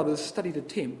this is a brother's studied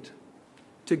attempt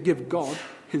to give God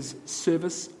his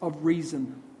service of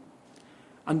reason.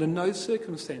 Under no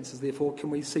circumstances, therefore,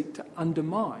 can we seek to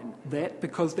undermine that,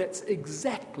 because that's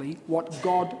exactly what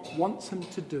God wants him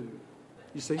to do.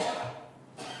 You see?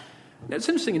 Now, it's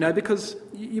interesting, because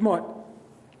you might,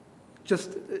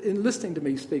 just in listening to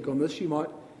me speak on this, you might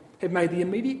have made the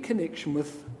immediate connection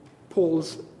with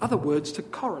Paul's other words to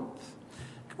Corinth.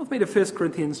 Come with me to 1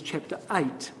 Corinthians chapter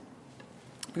 8.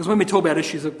 Because when we talk about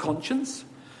issues of conscience,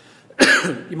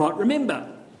 you might remember,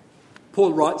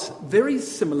 Paul writes very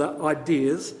similar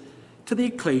ideas to the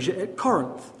ecclesia at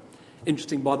Corinth.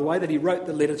 Interesting, by the way, that he wrote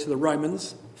the letter to the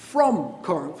Romans from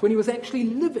Corinth when he was actually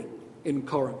living in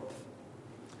Corinth.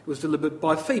 It was delivered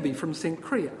by Phoebe from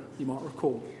Cenchrea, you might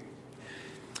recall.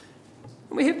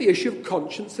 And we have the issue of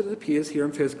conscience that appears here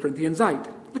in 1 Corinthians 8.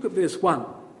 Look at verse 1.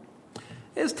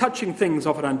 As touching things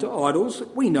offered unto idols,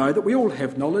 we know that we all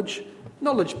have knowledge.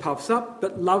 Knowledge puffs up,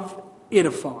 but love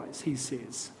edifies, he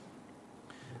says.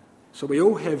 So we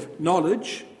all have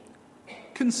knowledge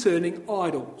concerning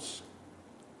idols.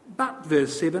 But,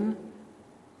 verse 7,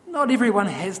 not everyone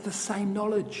has the same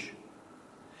knowledge.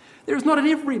 There is not in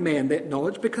every man that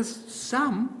knowledge, because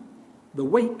some, the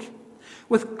weak,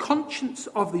 with conscience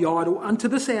of the idol unto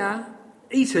this hour,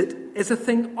 eat it as a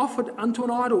thing offered unto an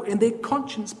idol, and their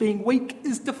conscience being weak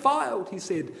is defiled, he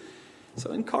said.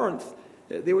 So in Corinth,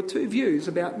 there were two views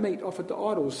about meat offered to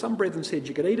idols. Some brethren said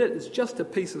you could eat it. It's just a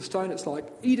piece of stone. It's like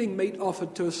eating meat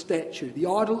offered to a statue. The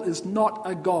idol is not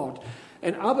a god.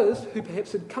 And others, who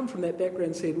perhaps had come from that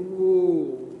background, said,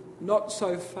 whoa, not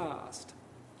so fast.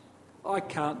 I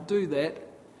can't do that.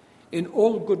 In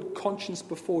all good conscience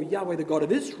before Yahweh, the God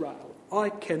of Israel, I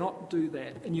cannot do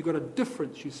that. And you've got a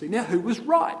difference, you see. Now, who was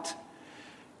right?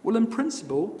 Well, in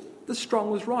principle, the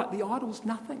strong was right. The idol's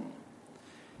nothing.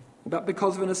 But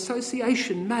because of an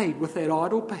association made with that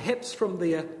idol, perhaps from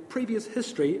their previous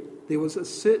history, there was a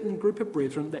certain group of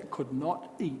brethren that could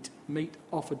not eat meat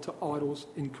offered to idols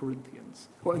in Corinth.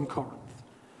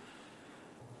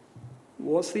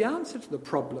 What's the answer to the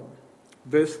problem?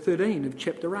 Verse 13 of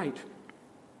chapter 8.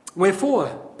 Wherefore,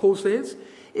 Paul says,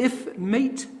 if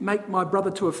meat make my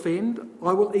brother to offend,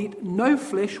 I will eat no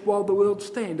flesh while the world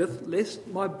standeth, lest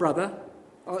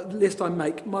I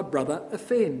make my brother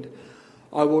offend.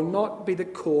 I will not be the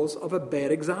cause of a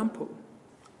bad example.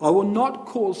 I will not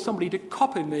cause somebody to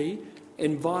copy me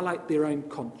and violate their own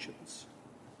conscience.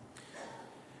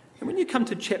 And when you come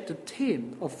to chapter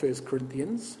 10 of 1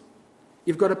 Corinthians,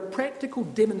 you've got a practical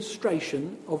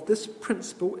demonstration of this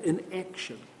principle in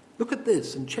action. Look at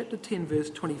this in chapter 10, verse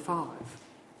 25.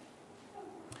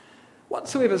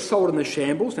 Whatsoever is sold in the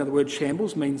shambles, now the word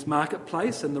shambles means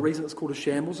marketplace, and the reason it's called a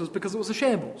shambles is because it was a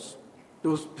shambles.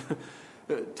 There was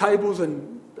tables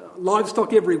and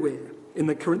livestock everywhere in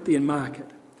the Corinthian market.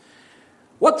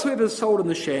 Whatsoever is sold in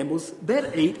the shambles,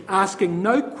 that eat, asking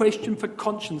no question for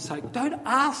conscience sake. Don't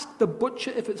ask the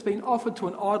butcher if it's been offered to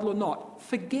an idol or not.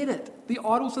 Forget it. The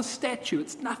idol's a statue.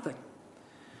 It's nothing.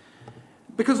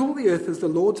 Because all the earth is the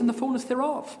Lord's and the fullness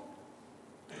thereof.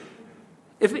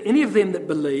 If any of them that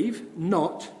believe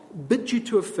not bid you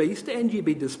to a feast, and ye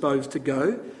be disposed to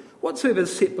go, whatsoever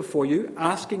is set before you,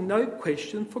 asking no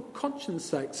question for conscience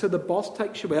sake. So the boss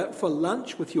takes you out for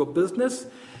lunch with your business,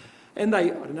 and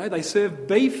they serve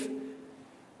beef.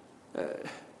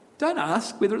 Don't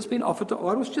ask whether it's been offered to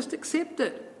idols, just accept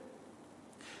it.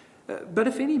 But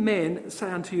if any man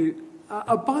say unto you,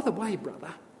 by the way,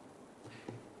 brother,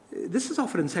 this is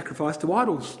offered in sacrifice to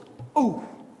idols. Oh,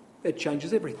 that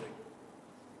changes everything.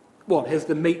 What, has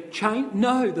the meat changed?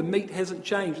 No, the meat hasn't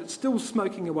changed. It's still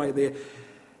smoking away there.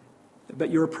 But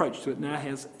your approach to it now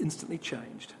has instantly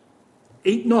changed.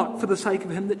 Eat not for the sake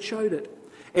of him that showed it,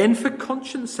 and for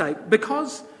conscience sake,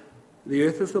 because the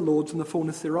earth is the Lord's and the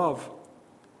fullness thereof.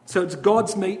 So it's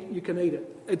God's meat, you can eat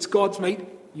it. It's God's meat,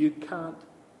 you can't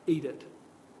eat it.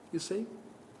 You see?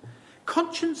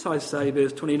 Conscience, I say,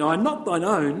 verse 29, not thine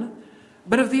own,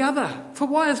 but of the other. For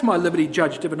why is my liberty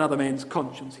judged of another man's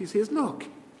conscience? He says, look,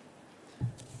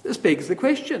 this begs the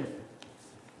question.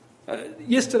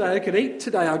 Yesterday I could eat,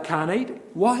 today I can't eat.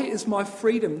 Why is my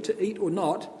freedom to eat or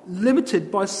not limited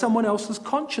by someone else's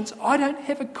conscience? I don't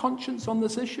have a conscience on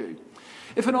this issue.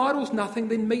 If an idol's nothing,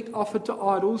 then meat offered to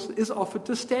idols is offered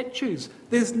to statues.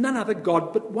 There's none other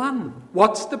God but one.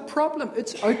 What's the problem?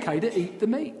 It's okay to eat the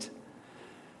meat.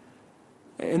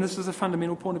 And this is a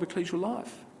fundamental point of ecclesial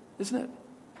life, isn't it?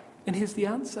 And here's the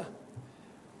answer.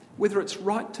 Whether it's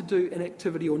right to do an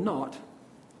activity or not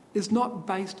is not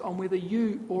based on whether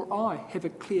you or I have a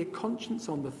clear conscience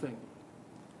on the thing,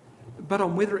 but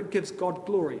on whether it gives God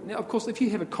glory. Now, of course, if you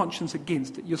have a conscience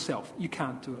against it yourself, you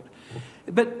can't do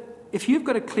it. But if you've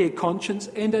got a clear conscience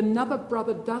and another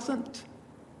brother doesn't,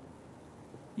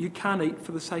 you can't eat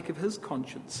for the sake of his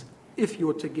conscience if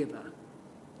you're together.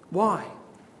 Why?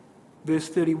 Verse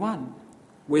 31,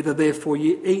 whether therefore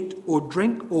you eat or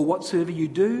drink or whatsoever you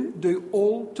do, do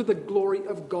all to the glory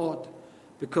of God,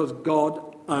 because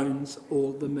God owns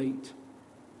all the meat.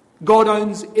 God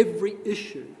owns every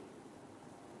issue.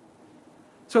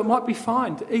 So it might be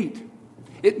fine to eat.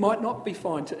 It might not be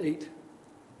fine to eat.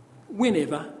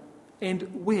 Whenever and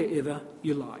wherever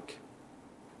you like.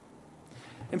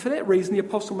 And for that reason, the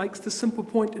apostle makes the simple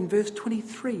point in verse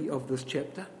 23 of this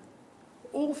chapter.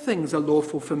 All things are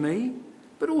lawful for me,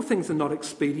 but all things are not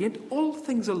expedient. All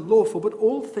things are lawful, but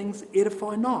all things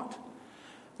edify not.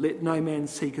 Let no man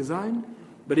seek his own,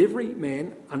 but every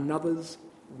man another's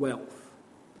wealth.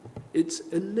 It's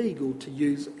illegal to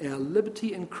use our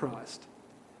liberty in Christ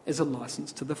as a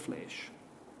license to the flesh.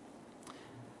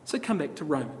 So come back to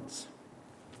Romans.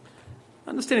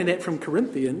 Understanding that from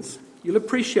Corinthians, you'll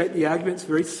appreciate the argument's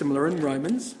very similar in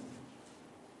Romans,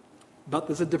 but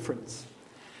there's a difference.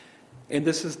 And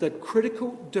this is the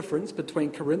critical difference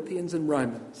between Corinthians and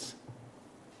Romans.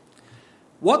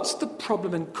 What's the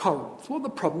problem in Corinth? Well, the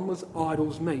problem was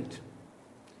idols' meat.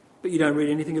 But you don't read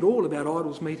anything at all about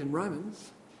idols' meat in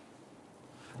Romans.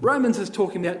 Romans is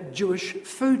talking about Jewish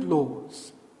food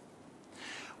laws.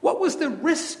 What was the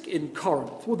risk in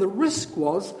Corinth? Well, the risk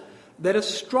was that a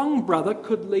strong brother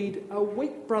could lead a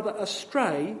weak brother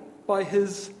astray by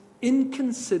his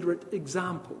inconsiderate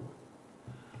example.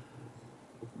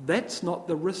 That's not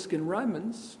the risk in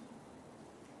Romans.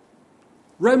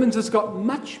 Romans has got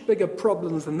much bigger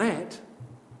problems than that.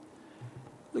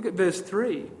 Look at verse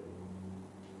 3.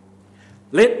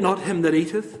 Let not him that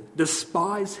eateth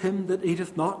despise him that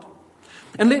eateth not,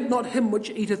 and let not him which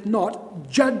eateth not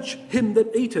judge him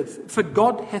that eateth, for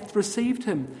God hath received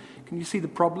him. Can you see the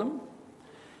problem?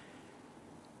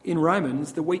 In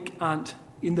Romans, the weak aren't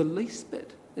in the least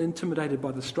bit intimidated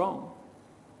by the strong.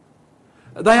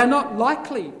 They are not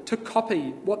likely to copy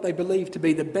what they believe to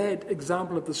be the bad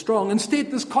example of the strong. Instead,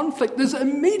 there's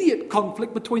immediate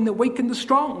conflict between the weak and the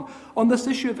strong on this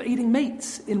issue of eating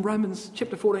meats in Romans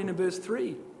chapter 14 and verse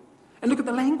 3. And look at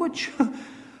the language.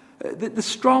 The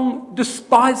strong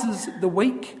despises the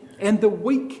weak, and the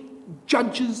weak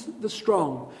judges the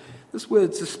strong. This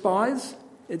word despise,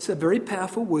 it's a very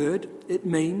powerful word. It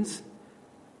means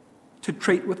to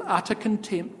treat with utter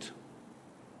contempt.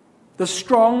 The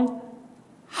strong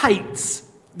hates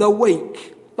the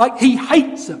weak, like he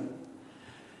hates him.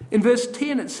 In verse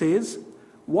 10 it says,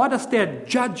 why dost thou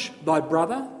judge thy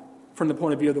brother from the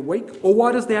point of view of the weak, or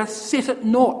why dost thou set at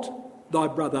naught thy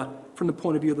brother from the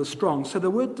point of view of the strong? So the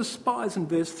word despise in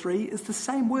verse 3 is the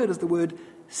same word as the word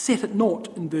set at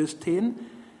naught in verse 10.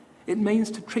 It means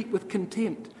to treat with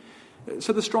contempt.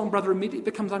 So the strong brother immediately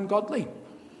becomes ungodly.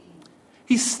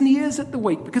 He sneers at the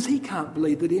weak because he can't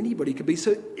believe that anybody could be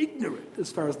so ignorant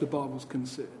as far as the Bible's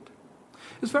concerned.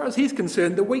 As far as he's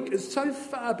concerned, the weak is so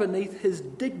far beneath his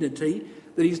dignity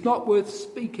that he's not worth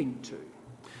speaking to.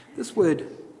 This word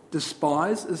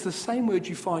despise is the same word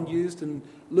you find used in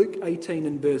Luke 18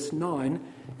 and verse 9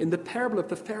 in the parable of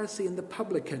the Pharisee and the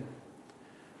publican,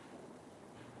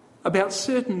 about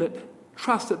certain that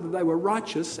trusted that they were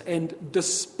righteous and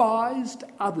despised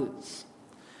others.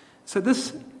 So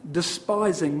this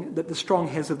despising that the strong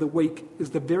has of the weak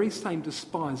is the very same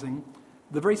despising,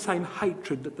 the very same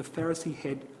hatred that the Pharisee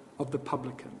had of the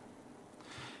publican.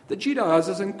 The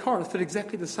Judaizers in Corinth did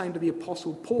exactly the same to the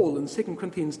Apostle Paul in 2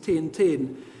 Corinthians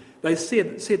 10:10. They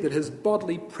said that his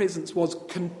bodily presence was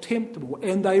contemptible,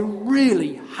 and they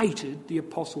really hated the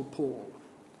Apostle Paul.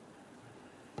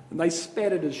 And they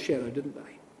spat at his shadow, didn't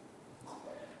they?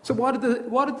 So why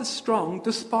did the strong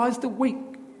despise the weak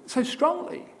so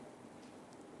strongly?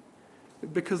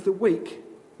 Because the weak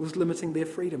was limiting their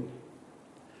freedom.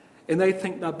 And they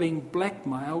think they're being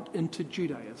blackmailed into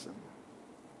Judaism.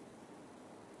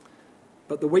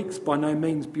 But the weak's by no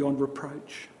means beyond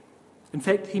reproach. In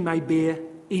fact, he may bear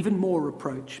even more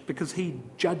reproach because he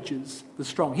judges the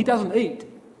strong. He doesn't eat,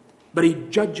 but he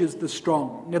judges the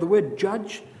strong. Now, the word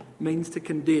judge means to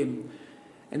condemn.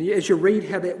 And as you read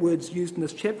how that word's used in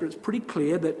this chapter, it's pretty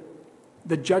clear that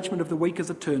the judgment of the weak is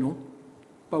eternal.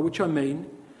 by which I mean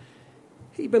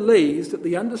he believes that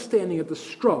the understanding of the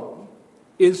strong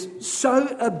is so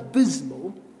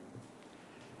abysmal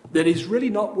that he's really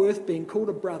not worth being called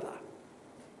a brother.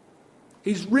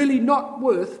 He's really not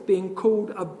worth being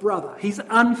called a brother. He's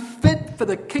unfit for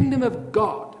the kingdom of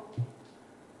God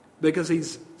because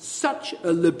he's such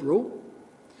a liberal.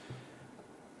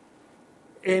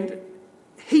 And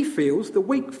he feels, the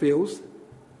weak feels,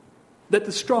 that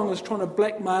the strong is trying to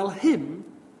blackmail him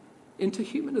into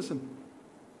humanism.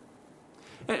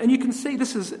 And you can see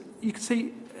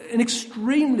an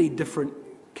extremely different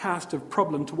cast of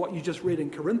problem to what you just read in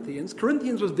Corinthians.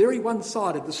 Corinthians was very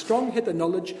one-sided. The strong had the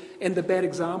knowledge and the bad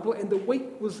example, and the weak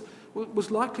was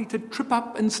likely to trip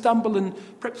up and stumble and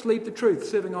perhaps leave the truth,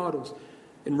 serving idols.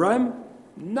 In Rome,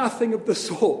 nothing of the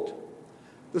sort.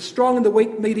 The strong and the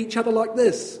weak meet each other like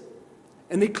this,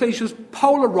 and the ecclesia is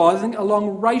polarising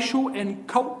along racial and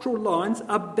cultural lines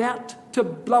about to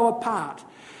blow apart.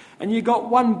 And you got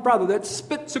one brother that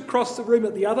spits across the room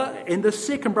at the other, and the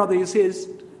second brother who says,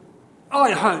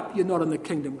 I hope you're not in the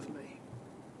kingdom with me.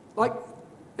 Like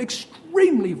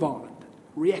extremely violent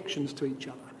reactions to each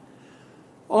other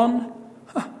on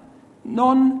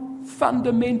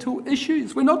non-fundamental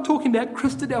issues. We're not talking about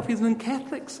Christadelphians and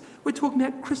Catholics. We're talking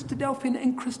about Christadelphian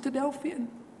and Christadelphian.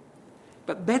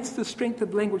 But that's the strength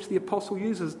of language the apostle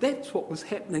uses. That's what was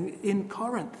happening in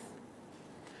Corinth.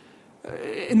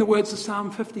 In the words of Psalm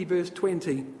 50, verse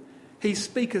 20, he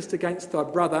speaketh against thy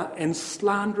brother and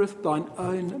slandereth thine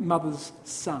own mother's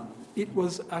son. It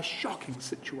was a shocking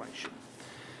situation.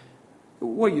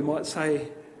 What you might say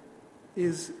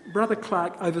is Brother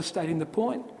Clark overstating the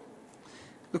point.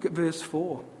 Look at verse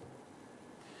 4.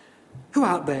 Who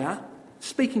art thou,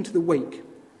 speaking to the weak?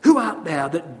 Who art thou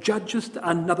that judgest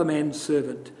another man's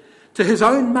servant? To his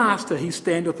own master he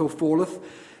standeth or falleth.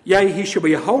 Yea, he shall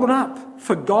be holden up,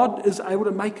 for God is able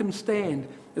to make him stand.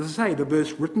 As I say, the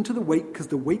verse written to the weak, because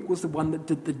the weak was the one that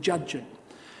did the judging.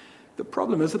 The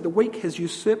problem is that the weak has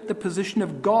usurped the position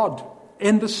of God,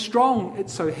 and the strong,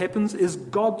 it so happens, is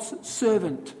God's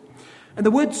servant. And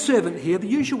the word servant here, the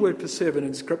usual word for servant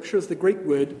in Scripture is the Greek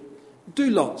word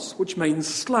doulos, which means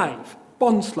slave,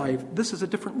 bondslave. This is a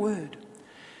different word.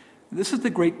 This is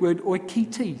the Greek word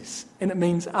oikites, and it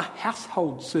means a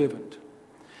household servant.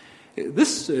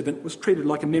 This servant was treated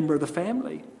like a member of the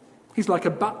family. He's like a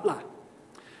butler.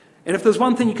 And if there's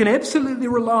one thing you can absolutely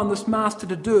rely on this master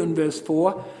to do in verse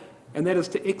 4, and that is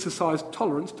to exercise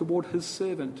tolerance toward his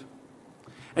servant.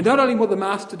 And not only will the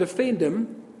master defend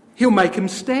him, he'll make him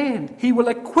stand. He will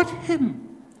acquit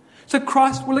him. So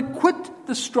Christ will acquit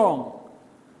the strong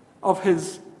of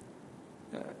his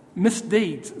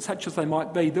misdeeds, such as they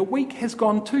might be. The weak has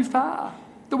gone too far.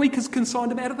 The weak has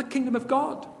consigned him out of the kingdom of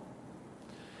God.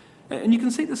 And you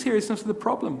can see the seriousness of the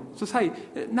problem. So say,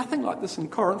 nothing like this in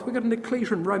Corinth. We've got an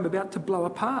ecclesia in Rome about to blow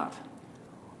apart.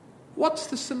 What's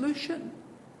the solution?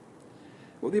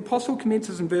 Well, the apostle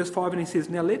commences in verse 5 and he says,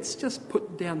 now let's just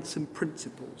put down some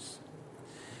principles.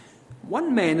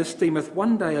 One man esteemeth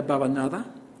one day above another,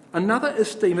 another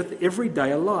esteemeth every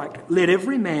day alike. Let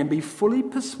every man be fully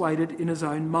persuaded in his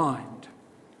own mind.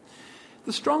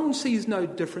 The strong sees no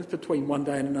difference between one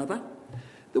day and another.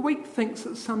 The weak thinks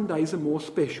that some days are more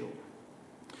special.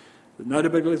 The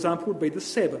notable example would be the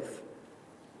Sabbath.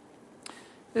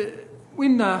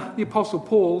 When the Apostle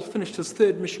Paul finished his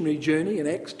third missionary journey in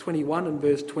Acts 21 and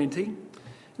verse 20,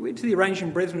 he went to the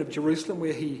arranging brethren of Jerusalem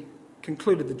where he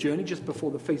concluded the journey just before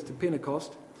the Feast of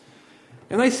Pentecost.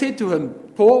 And they said to him,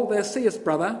 Paul, thou seest,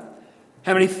 brother,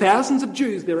 how many thousands of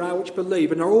Jews there are which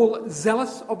believe and are all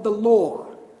zealous of the law.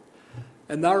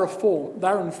 And they're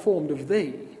informed of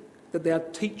thee, that thou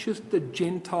teachest the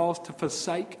Gentiles to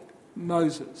forsake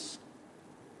Moses.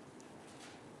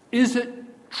 Is it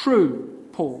true,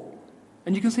 Paul?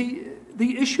 And you can see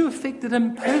the issue affected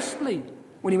him personally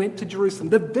when he went to Jerusalem.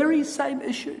 The very same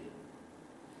issue.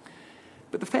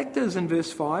 But the fact is, in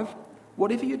verse 5,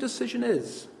 whatever your decision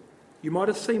is, you might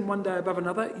esteem one day above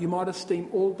another, you might esteem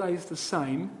all days the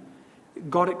same,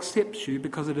 God accepts you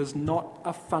because it is not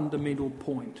a fundamental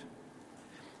point.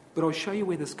 But I'll show you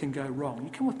where this can go wrong.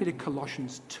 You come with me to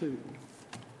Colossians 2.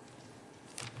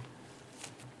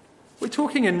 We're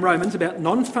talking in Romans about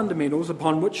non-fundamentals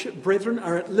upon which brethren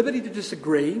are at liberty to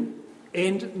disagree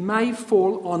and may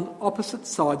fall on opposite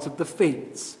sides of the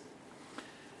fence.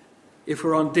 If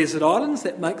we're on desert islands,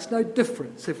 that makes no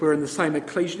difference. If we're in the same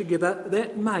ecclesia together,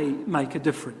 that may make a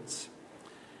difference.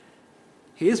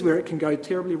 Here's where it can go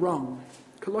terribly wrong.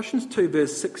 Colossians 2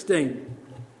 verse 16.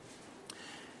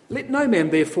 Let no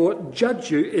man therefore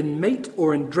judge you in meat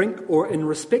or in drink or in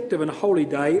respect of an holy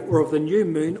day or of the new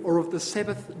moon or of the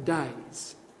Sabbath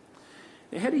days.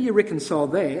 Now, how do you reconcile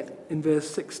that in verse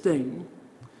 16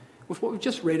 with what we've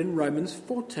just read in Romans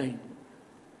 14? And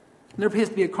there appears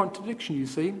to be a contradiction, you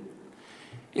see.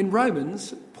 In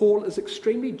Romans, Paul is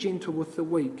extremely gentle with the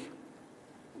weak,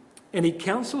 and he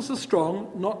counsels the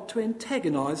strong not to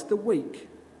antagonise the weak.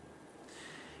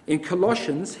 In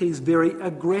Colossians, he's very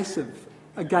aggressive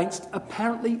against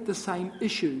apparently the same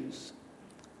issues.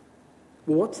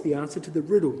 Well, what's the answer to the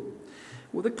riddle?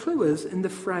 Well, the clue is in the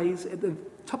phrase at the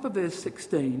top of verse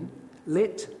 16,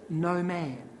 let no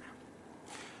man.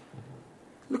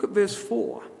 Look at verse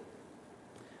 4.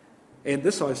 And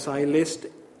this I say, lest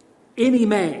any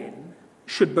man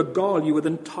should beguile you with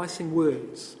enticing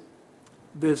words.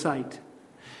 Verse 8.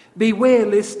 Beware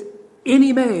lest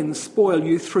any man spoil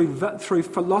you through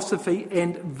philosophy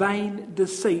and vain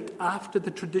deceit after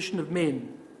the tradition of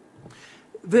men.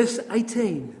 Verse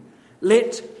 18.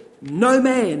 Let no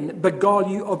man beguile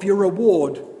you of your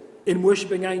reward in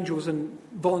worshipping angels and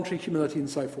voluntary humility and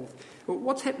so forth. Well,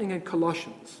 what's happening in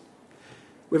Colossians?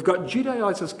 We've got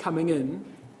Judaizers coming in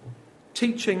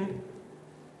teaching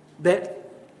that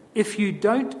if you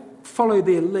don't follow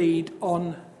their lead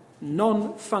on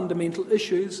non-fundamental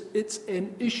issues, it's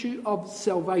an issue of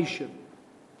salvation.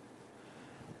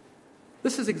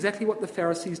 This is exactly what the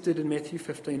Pharisees did in Matthew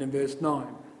 15 and verse 9.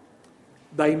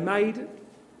 They made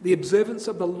the observance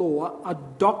of the law a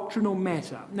doctrinal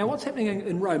matter. Now, what's happening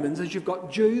in Romans is you've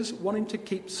got Jews wanting to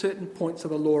keep certain points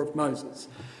of the law of Moses.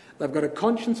 They've got a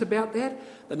conscience about that.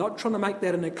 They're not trying to make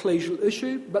that an ecclesial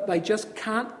issue, but they just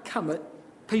can't come at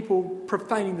people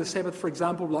profaning the Sabbath, for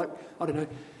example, like, I don't know,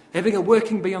 having a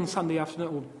working bee on Sunday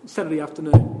afternoon or Saturday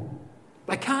afternoon.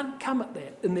 They can't come at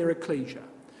that in their ecclesia.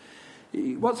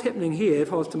 What's happening here,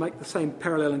 if I was to make the same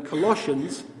parallel in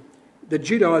Colossians, the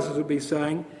Judaizers would be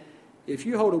saying, if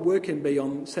you hold a working bee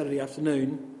on Saturday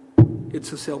afternoon,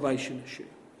 it's a salvation issue.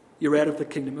 You're out of the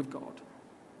kingdom of God.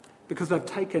 Because they've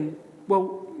taken,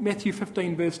 well, Matthew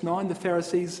 15 verse 9, the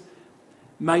Pharisees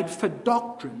made for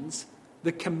doctrines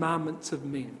the commandments of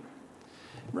men.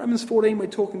 In Romans 14, we're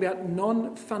talking about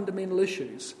non-fundamental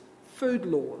issues, food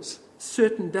laws,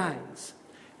 certain days.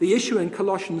 The issue in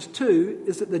Colossians 2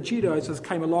 is that the Judaizers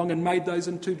came along and made those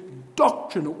into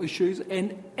doctrinal issues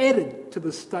and added to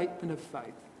the statement of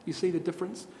faith. You see the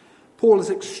difference? Paul is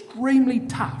extremely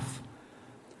tough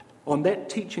on that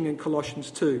teaching in Colossians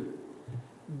 2.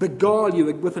 Beguile you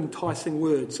with enticing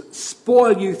words,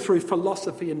 spoil you through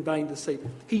philosophy and vain deceit.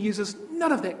 He uses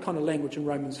none of that kind of language in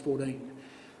Romans 14.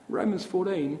 Romans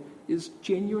 14 is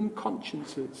genuine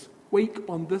consciences, weak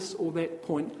on this or that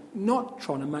point, not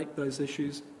trying to make those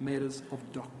issues matters of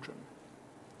doctrine.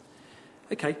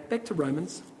 Okay, back to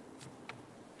Romans.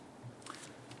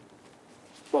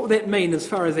 What would that mean as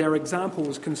far as our example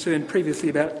was concerned previously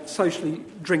about socially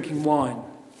drinking wine?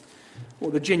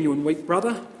 Well, the genuine weak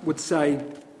brother would say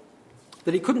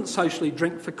that he couldn't socially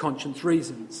drink for conscience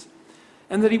reasons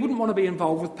and that he wouldn't want to be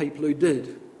involved with people who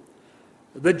did.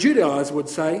 The Judaizers would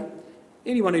say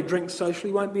anyone who drinks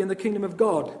socially won't be in the kingdom of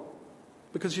God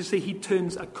because, you see, he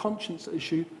turns a conscience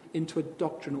issue into a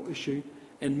doctrinal issue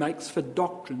and makes for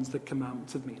doctrines the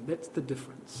commandments of men. That's the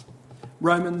difference.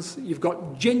 Romans, you've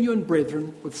got genuine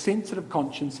brethren with sensitive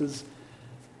consciences,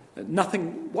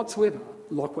 nothing whatsoever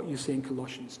like what you see in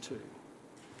Colossians 2.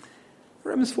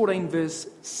 Romans 14 verse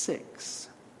 6.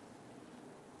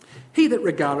 He that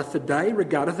regardeth the day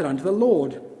regardeth it unto the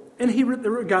Lord, and he that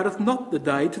regardeth not the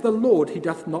day to the Lord he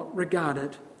doth not regard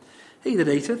it. He that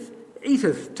eateth,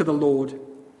 eateth to the Lord,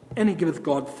 and he giveth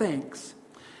God thanks.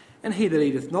 And he that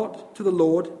eateth not to the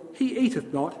Lord, he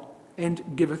eateth not,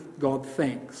 and giveth God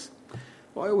thanks.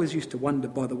 I always used to wonder,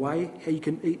 by the way, how you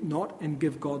can eat not and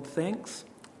give God thanks.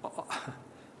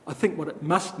 I think what it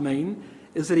must mean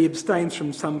is that he abstains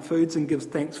from some foods and gives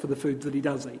thanks for the foods that he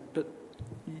does eat. But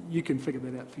you can figure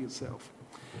that out for yourself.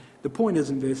 The point is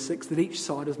in verse 6 that each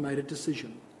side has made a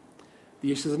decision.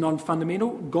 The issues are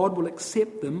non-fundamental. God will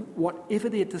accept them, whatever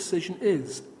their decision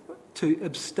is, to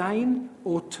abstain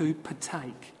or to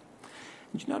partake.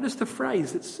 Did you notice the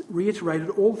phrase that's reiterated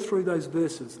all through those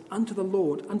verses? Unto the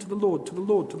Lord, unto the Lord, to the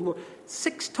Lord, to the Lord.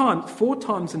 6 times, 4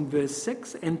 times in verse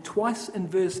 6 and twice in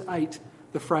verse 8,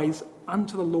 the phrase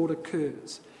unto the Lord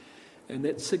occurs. And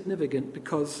that's significant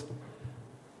because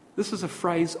this is a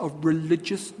phrase of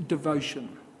religious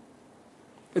devotion.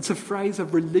 It's a phrase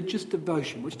of religious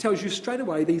devotion, which tells you straight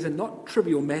away these are not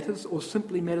trivial matters or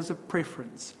simply matters of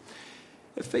preference.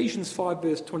 Ephesians 5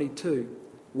 verse 22.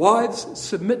 Wives,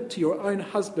 submit to your own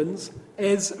husbands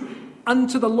as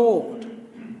unto the Lord.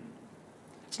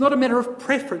 It's not a matter of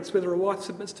preference whether a wife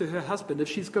submits to her husband. If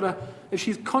she's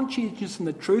conscientious in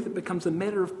the truth, it becomes a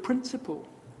matter of principle.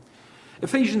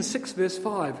 Ephesians 6 verse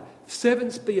 5,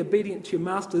 servants be obedient to your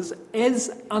masters as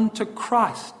unto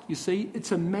Christ. You see,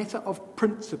 it's a matter of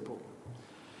principle.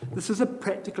 This is a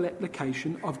practical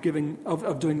application of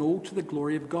doing all to the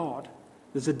glory of God.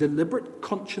 There's a deliberate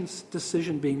conscious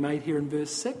decision being made here in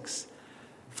verse 6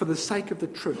 for the sake of the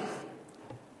truth.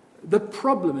 The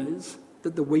problem is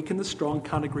that the weak and the strong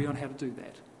can't agree on how to do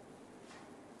that.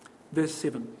 Verse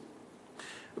 7.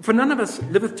 For none of us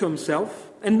liveth to himself,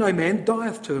 and no man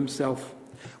dieth to himself.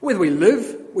 Whether we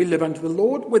live unto the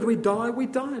Lord. Whether we die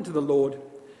unto the Lord.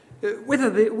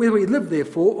 Whether we live,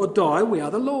 therefore, or die, we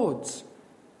are the Lord's.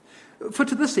 For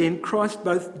to this end Christ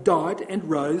both died and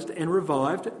rose and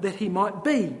revived, that he might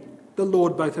be the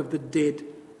Lord both of the dead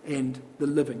and the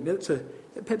living. Now, it's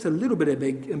perhaps a little bit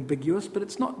ambiguous, but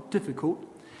it's not difficult.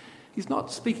 He's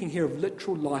not speaking here of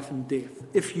literal life and death.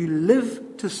 If you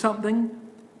live to something,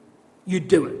 you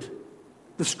do it,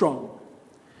 the strong.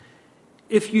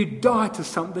 If you die to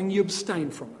something, you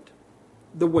abstain from it,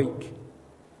 the weak.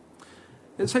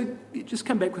 And so just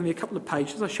come back with me a couple of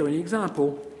pages, I'll show you an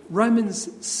example. Romans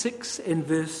 6 and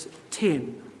verse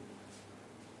 10.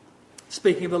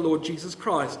 Speaking of the Lord Jesus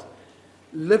Christ,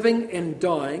 living and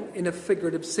dying in a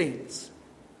figurative sense.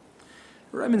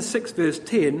 Romans 6 verse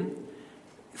 10,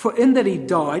 for in that he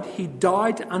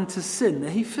died unto sin. Now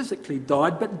he physically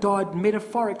died, but died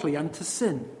metaphorically unto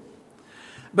sin.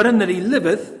 But in that he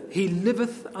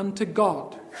liveth unto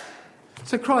God.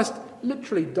 So Christ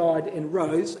literally died and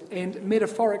rose, and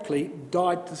metaphorically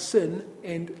died to sin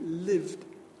and lived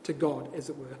to God, as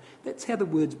it were. That's how the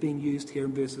word's being used here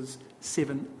in verses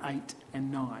 7, 8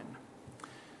 and 9.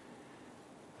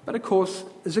 But of course,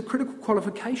 there's a critical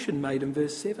qualification made in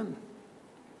verse 7.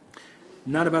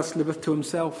 None of us liveth to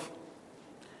himself,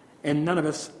 and none of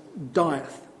us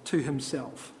dieth to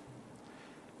himself.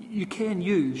 You can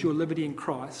use your liberty in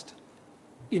Christ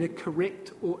in a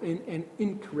correct or in an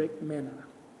incorrect manner.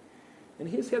 And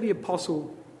here's how the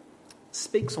apostle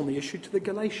speaks on the issue to the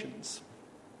Galatians.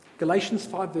 Galatians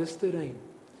 5 verse 13.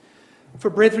 For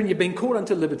brethren, you've been called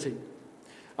unto liberty.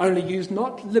 Only use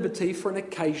not liberty for an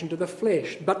occasion to the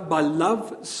flesh, but by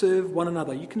love serve one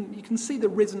another. You can see it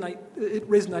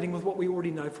resonating with what we already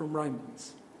know from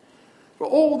Romans. For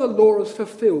all the law is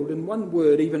fulfilled in one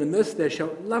word, even in this, thou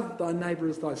shalt love thy neighbour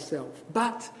as thyself.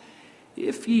 But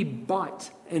if ye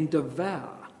bite and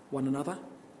devour one another,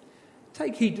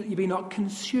 take heed that ye be not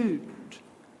consumed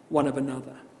one of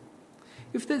another.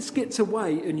 If this gets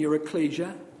away in your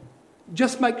ecclesia,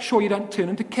 just make sure you don't turn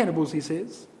into cannibals, he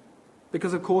says.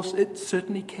 Because, of course, it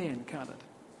certainly can, can't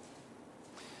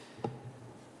it?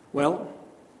 Well,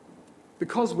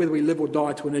 because whether we live or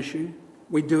die to an issue,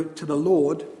 we do it to the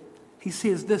Lord, he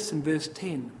says this in verse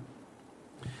 10.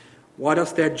 Why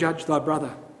dost thou judge thy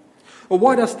brother? Or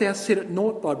why dost thou set at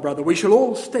naught thy brother? We shall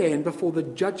all stand before the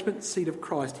judgment seat of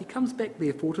Christ. He comes back,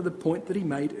 therefore, to the point that he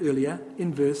made earlier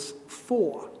in verse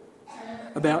 4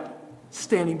 about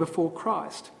standing before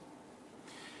Christ.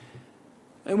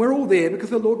 And we're all there because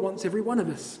the Lord wants every one of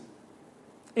us.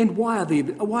 And why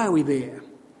are we there?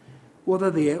 Well,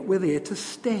 we're there to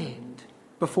stand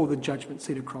before the judgment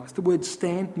seat of Christ. The word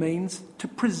stand means to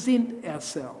present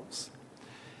ourselves.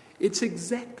 It's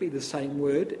exactly the same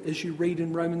word as you read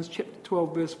in Romans chapter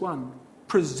 12 verse 1.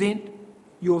 Present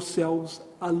yourselves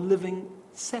a living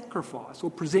sacrifice,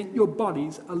 or present your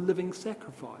bodies a living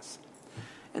sacrifice.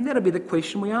 And that'll be the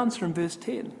question we answer in verse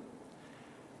 10.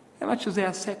 How much does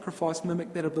our sacrifice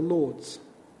mimic that of the Lord's?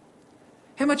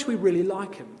 How much we really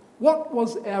like him? What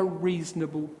was our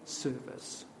reasonable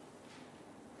service?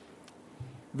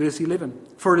 Verse 11.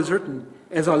 For it is written,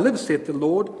 as I live, saith the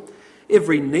Lord,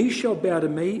 every knee shall bow to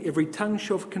me, every tongue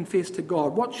shall confess to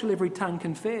God. What shall every tongue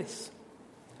confess?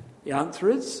 The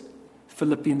answer is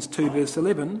Philippians 2 verse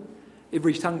 11.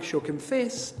 Every tongue shall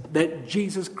confess that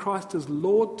Jesus Christ is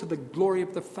Lord to the glory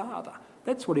of the Father.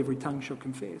 That's what every tongue shall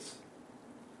confess.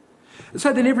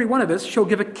 So then every one of us shall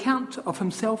give account of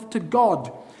himself to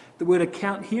God. The word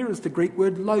account here is the Greek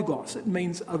word logos. It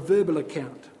means a verbal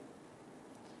account.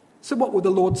 So what would the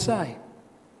Lord say?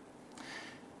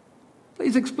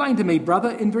 Please explain to me, brother,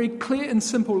 in very clear and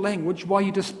simple language, why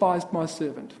you despised my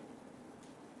servant.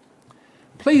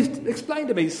 Please explain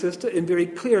to me, sister, in very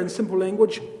clear and simple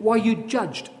language, why you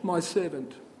judged my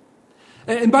servant.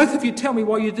 And both of you tell me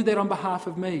why you did that on behalf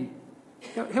of me.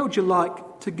 How would you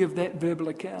like to give that verbal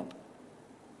account?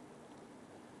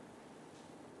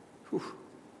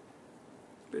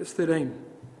 Verse 13.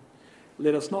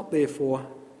 Let us not therefore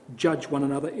judge one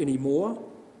another any more,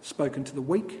 spoken to the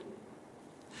weak,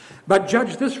 but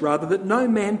judge this rather, that no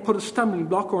man put a stumbling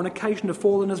block or an occasion to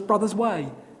fall in his brother's way,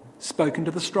 spoken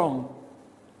to the strong.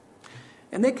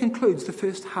 And that concludes the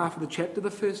first half of the chapter,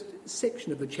 the first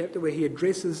section of the chapter, where he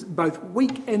addresses both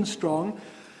weak and strong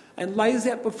and lays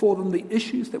out before them the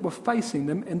issues that were facing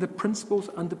them and the principles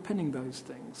underpinning those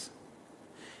things.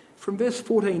 From verse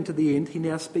 14 to the end, he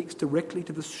now speaks directly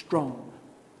to the strong.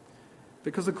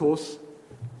 Because, of course,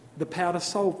 the power to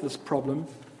solve this problem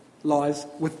lies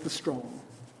with the strong.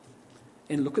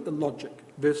 And look at the logic.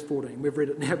 Verse 14. We've read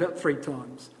it now about 3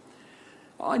 times.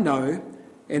 I know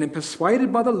and am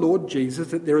persuaded by the Lord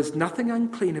Jesus that there is nothing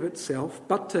unclean of itself,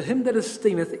 but to him that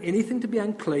esteemeth anything to be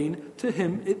unclean, to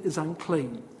him it is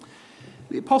unclean.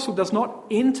 The apostle does not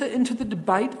enter into the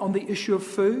debate on the issue of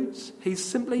foods. He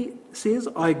simply says,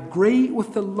 I agree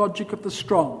with the logic of the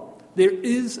strong. There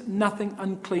is nothing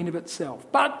unclean of itself.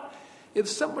 But if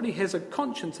somebody has a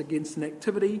conscience against an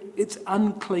activity, it's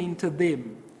unclean to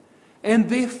them. And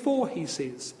therefore, he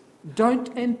says,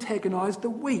 don't antagonise the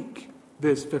weak.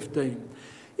 Verse 15.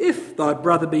 If thy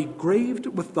brother be grieved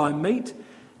with thy meat,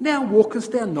 now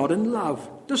walkest thou not in love.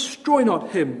 Destroy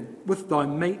not him with thy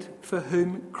meat for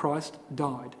whom Christ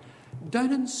died.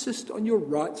 Don't insist on your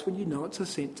rights when you know it's a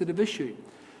sensitive issue.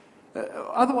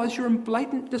 Otherwise, you're in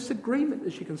blatant disagreement,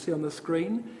 as you can see on the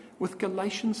screen, with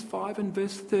Galatians 5 and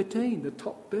verse 13, the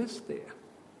top verse there.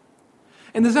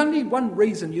 And there's only one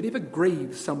reason you'd ever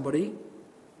grieve somebody,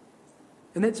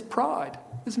 and that's pride,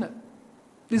 isn't it?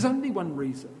 There's only one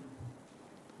reason.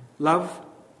 Love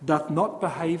doth not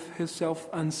behave herself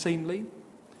unseemly.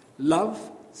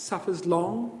 Love suffers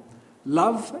long.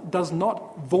 Love does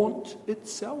not vaunt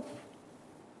itself.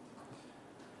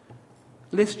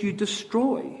 Lest you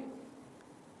destroy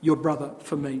your brother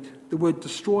for meat. The word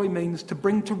destroy means to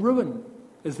bring to ruin,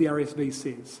 as the RSV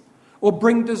says, or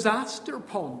bring disaster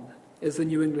upon, as the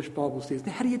New English Bible says.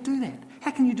 Now, how do you do that?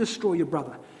 How can you destroy your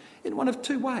brother? In one of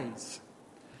 2 ways.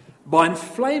 By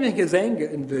inflaming his anger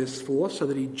in verse 4 so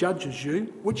that he judges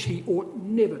you, which he ought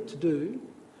never to do,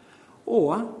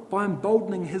 or by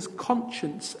emboldening his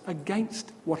conscience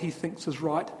against what he thinks is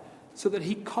right so that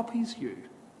he copies you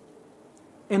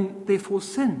and therefore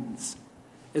sins,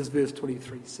 as verse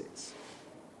 23 says.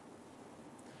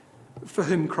 For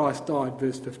whom Christ died,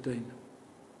 verse 15.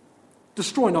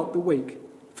 Destroy not the weak,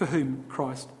 for whom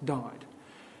Christ died.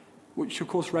 Which, of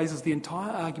course, raises the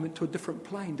entire argument to a different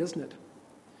plane, doesn't it?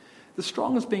 The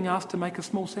strong is being asked to make a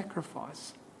small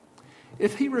sacrifice.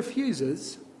 If he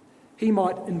refuses, he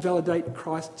might invalidate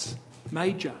Christ's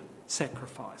major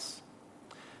sacrifice,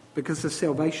 because the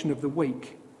salvation of the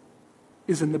weak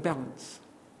is in the balance,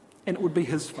 and it would be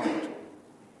his fault.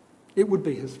 It would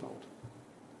be his fault.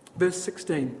 Verse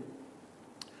 16.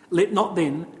 Let not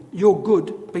then your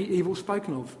good be evil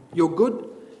spoken of. Your good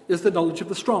is the knowledge of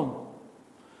the strong.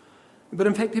 But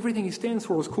in fact, everything he stands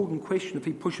for is called in question if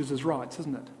he pushes his rights,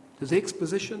 isn't it? His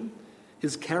exposition,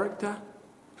 his character,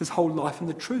 his whole life and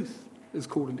the truth is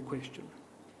called into question.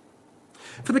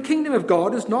 For the kingdom of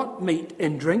God is not meat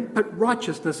and drink, but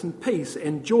righteousness and peace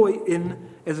and joy in,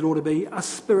 as it ought to be, a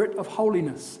spirit of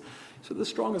holiness. So the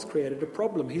strong has created a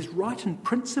problem. He's right in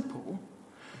principle,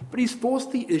 but he's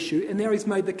forced the issue, and now he's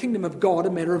made the kingdom of God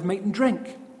a matter of meat and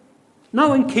drink. No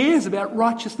one cares about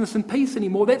righteousness and peace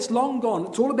anymore. That's long gone.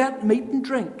 It's all about meat and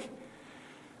drink.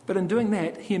 But in doing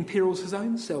that, he imperils his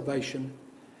own salvation,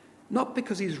 not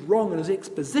because he's wrong in his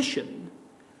exposition,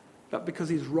 but because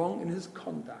he's wrong in his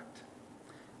conduct.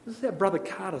 This is how Brother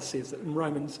Carter says it in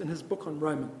Romans, in his book on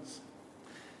Romans.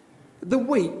 The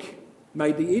weak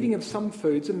made the eating of some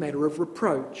foods a matter of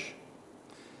reproach.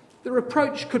 The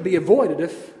reproach could be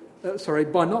avoided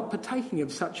by not partaking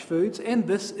of such foods, and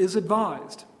this is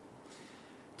advised.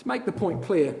 To make the point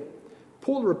clear,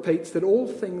 Paul repeats that all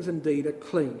things indeed are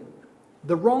clean.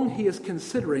 The wrong he is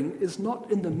considering is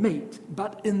not in the meat,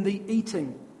 but in the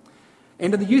eating.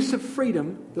 And in the use of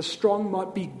freedom, the strong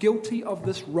might be guilty of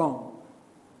this wrong.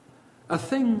 A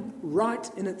thing right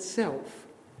in itself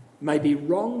may be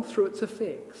wrong through its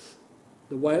effects.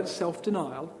 The way of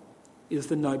self-denial is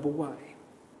the noble way.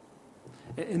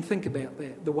 And think about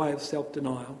that, the way of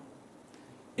self-denial.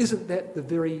 Isn't that the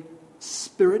very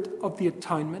spirit of the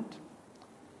atonement?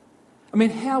 I mean,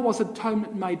 how was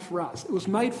atonement made for us? It was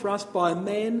made for us by a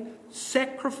man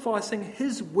sacrificing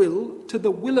his will to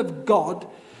the will of God,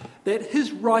 that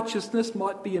his righteousness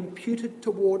might be imputed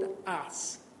toward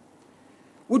us.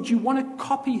 Would you want to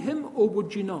copy him or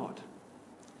would you not?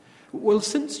 Well,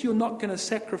 since you're not going to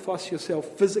sacrifice yourself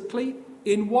physically,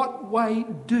 in what way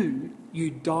do you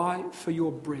die for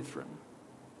your brethren?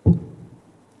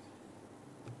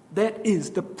 That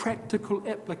is the practical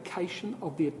application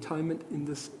of the atonement in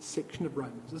this section of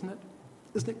Romans, isn't it?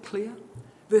 Isn't it clear?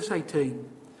 Verse 18.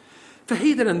 For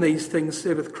he that in these things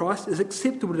serveth Christ is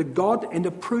acceptable to God and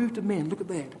approved of men. Look at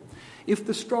that. If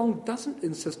the strong doesn't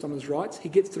insist on his rights, he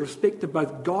gets the respect of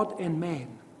both God and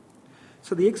man.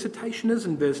 So the exhortation is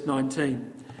in verse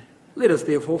 19. Let us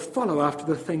therefore follow after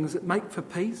the things that make for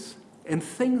peace, and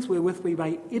things wherewith we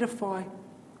may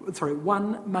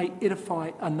one may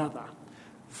edify another.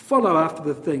 Follow after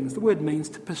the things. The word means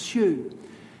to pursue,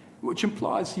 which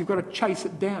implies you've got to chase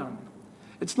it down.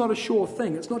 It's not a sure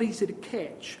thing. It's not easy to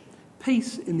catch.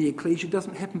 Peace in the ecclesia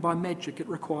doesn't happen by magic. It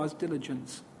requires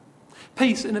diligence.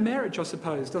 Peace in a marriage, I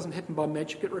suppose, doesn't happen by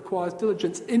magic. It requires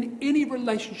diligence. In any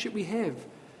relationship we have,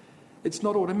 it's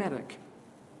not automatic.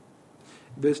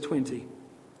 Verse 20.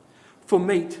 For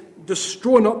meat,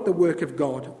 destroy not the work of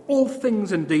God. All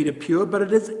things indeed are pure, but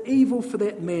it is evil for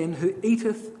that man who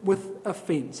eateth with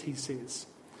offence, he says.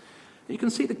 You can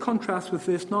see the contrast with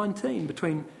verse 19,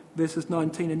 between verses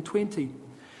 19 and 20.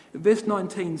 Verse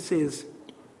 19 says,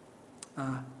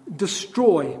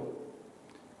 destroy,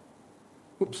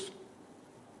 where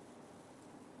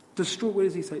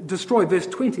does he say? Destroy, verse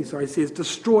 20, says,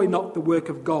 destroy not the work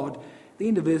of God. The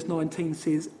end of verse 19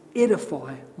 says,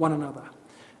 edify one another.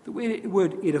 The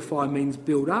word edify means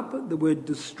build up. The word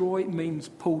destroy means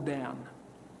pull down.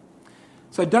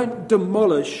 So don't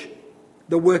demolish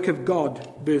the work of God,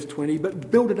 verse 20, but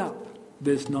build it up,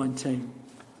 verse 19.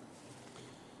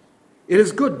 It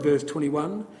is good, verse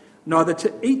 21, neither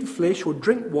to eat flesh or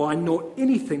drink wine, nor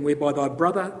anything whereby thy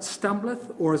brother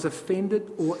stumbleth or is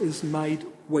offended or is made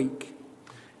weak.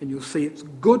 And you'll see it's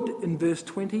good in verse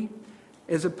 20,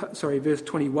 verse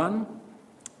 21,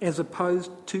 as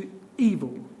opposed to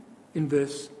evil in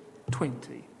verse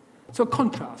 20. So a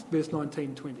contrast, verse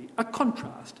 19, 20. A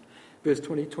contrast, verse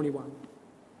 20, 21.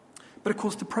 But of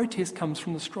course the protest comes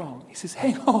from the strong. He says,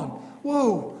 hang on,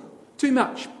 whoa, too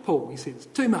much, Paul, he says,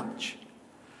 too much.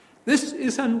 This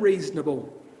is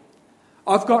unreasonable.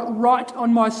 I've got right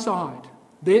on my side.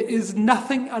 There is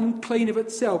nothing unclean of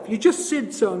itself. You just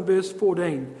said so in verse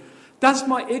 14. Does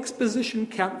my exposition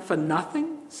count for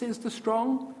nothing, says the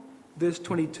strong? Verse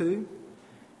 22.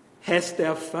 Hast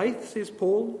thou faith, says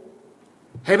Paul?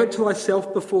 Have it to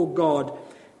thyself before God.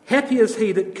 Happy is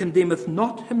he that condemneth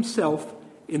not himself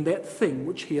in that thing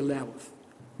which he alloweth.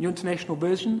 New International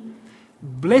Version.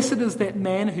 Blessed is that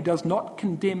man who does not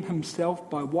condemn himself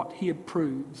by what he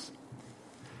approves.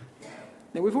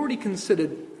 Now we've already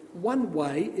considered one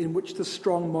way in which the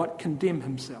strong might condemn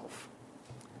himself.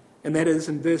 And that is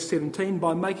in verse 17,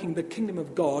 by making the kingdom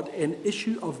of God an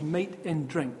issue of meat and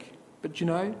drink. But you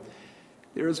know,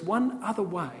 there is one other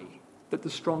way that the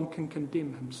strong can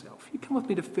condemn himself. You come with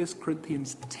me to 1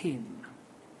 Corinthians 10.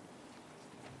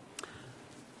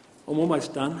 I'm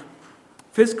almost done.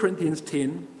 1 Corinthians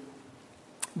 10,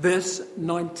 verse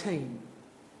 19.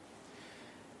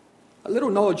 A little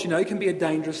knowledge, can be a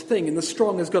dangerous thing, and the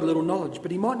strong has got a little knowledge,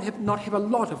 but he might not have a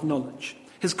lot of knowledge.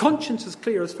 His conscience is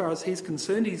clear as far as he's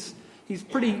concerned. He's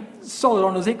pretty solid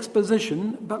on his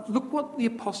exposition, but look what the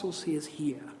apostle says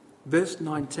here. Verse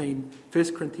 19,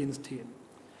 1 Corinthians 10.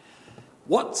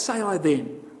 What say I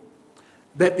then?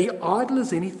 That the idol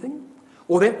is anything?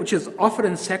 Or that which is offered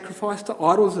in sacrifice to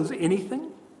idols is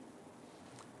anything?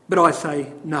 But I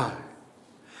say, no.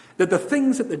 That the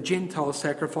things that the Gentiles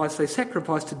sacrifice, they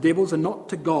sacrifice to devils and not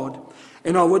to God.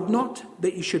 And I would not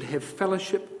that you should have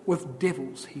fellowship with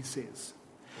devils, he says.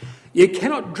 You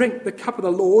cannot drink the cup of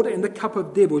the Lord and the cup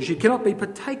of devils. You cannot be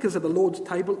partakers of the Lord's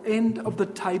table and of the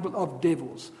table of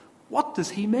devils. What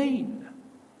does he mean?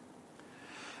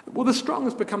 Well, the strong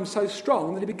has become so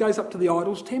strong that he goes up to the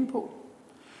idol's temple.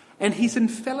 And he's in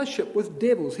fellowship with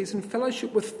devils. He's in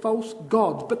fellowship with false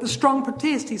gods. But the strong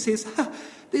protest. He says,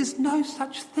 there's no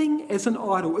such thing as an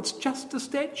idol. It's just a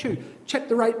statue.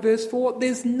 Chapter 8, verse 4,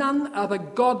 there's none other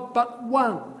God but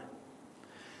one.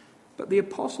 But the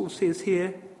apostle says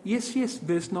here, yes,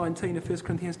 verse 19 of 1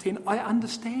 Corinthians 10, I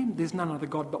understand there's none other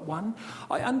God but one.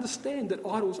 I understand that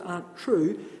idols aren't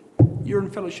true. You're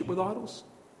in fellowship with idols.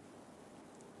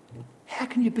 How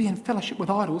can you be in fellowship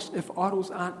with idols if idols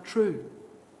aren't true?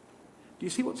 Do you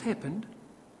see what's happened?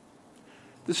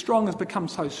 The strong has become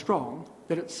so strong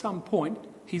that at some point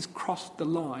he's crossed the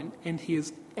line and he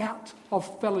is out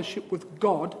of fellowship with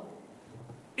God,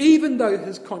 even though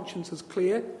his conscience is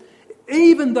clear,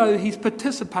 even though he's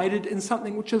participated in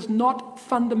something which is not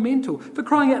fundamental. For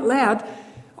crying out loud,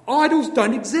 idols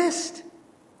don't exist.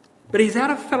 But he's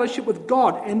out of fellowship with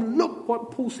God. And look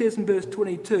what Paul says in verse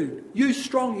 22. You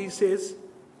strong, he says.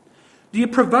 Do you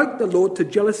provoke the Lord to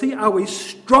jealousy? Are we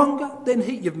stronger than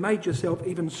he? You've made yourself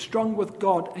even strong with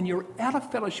God, and you're out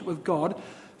of fellowship with God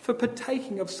for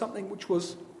partaking of something which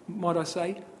was, might I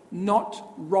say,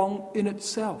 not wrong in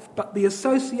itself, but the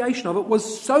association of it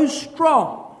was so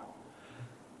strong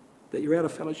that you're out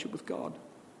of fellowship with God.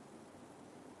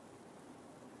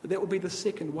 That would be the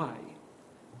second way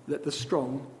that the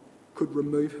strong could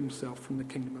remove himself from the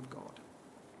kingdom of God.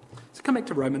 So come back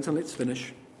to Romans and let's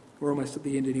finish. We're almost at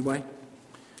the end anyway.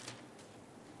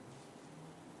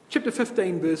 Chapter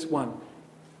 15, verse 1.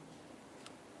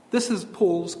 This is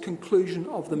Paul's conclusion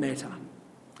of the matter.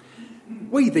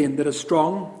 We then that are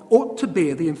strong ought to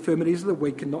bear the infirmities of the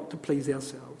weak and not to please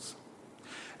ourselves.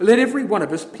 Let every one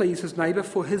of us please his neighbour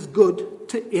for his good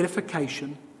to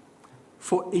edification,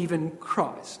 for even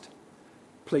Christ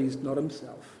pleased not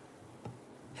himself.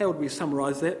 How would we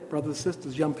summarise that, brothers,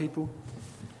 sisters, young people?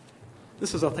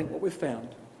 This is, I think, what we've found.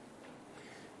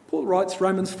 Paul writes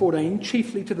Romans 14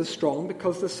 chiefly to the strong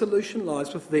because the solution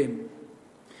lies with them.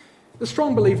 The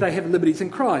strong believe they have liberties in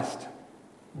Christ,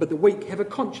 but the weak have a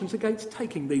conscience against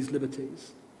taking these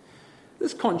liberties.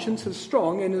 This conscience is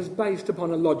strong and is based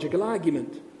upon a logical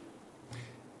argument.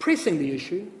 Pressing the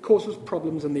issue causes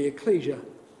problems in the ecclesia.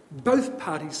 Both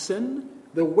parties sin,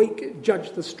 the weak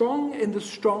judge the strong, and the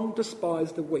strong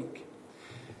despise the weak.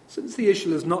 Since the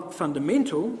issue is not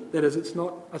fundamental, that is, it's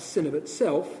not a sin of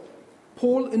itself,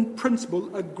 Paul in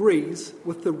principle agrees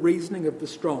with the reasoning of the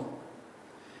strong.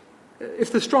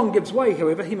 If the strong gives way,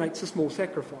 however, he makes a small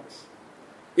sacrifice.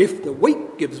 If the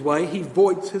weak gives way, he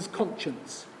voids his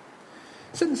conscience.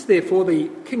 Since, therefore, the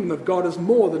kingdom of God is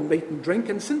more than meat and drink,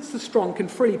 and since the strong can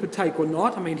freely partake or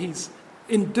not, he's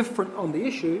indifferent on the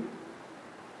issue,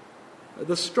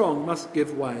 the strong must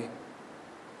give way.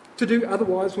 To do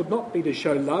otherwise would not be to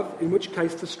show love, in which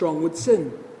case the strong would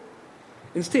sin.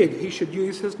 Instead, he should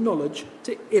use his knowledge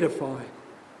to edify.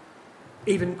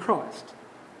 Even Christ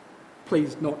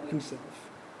pleased not himself.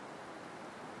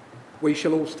 We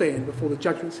shall all stand before the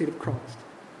judgment seat of Christ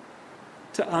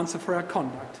to answer for our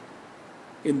conduct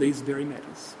in these very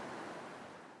matters.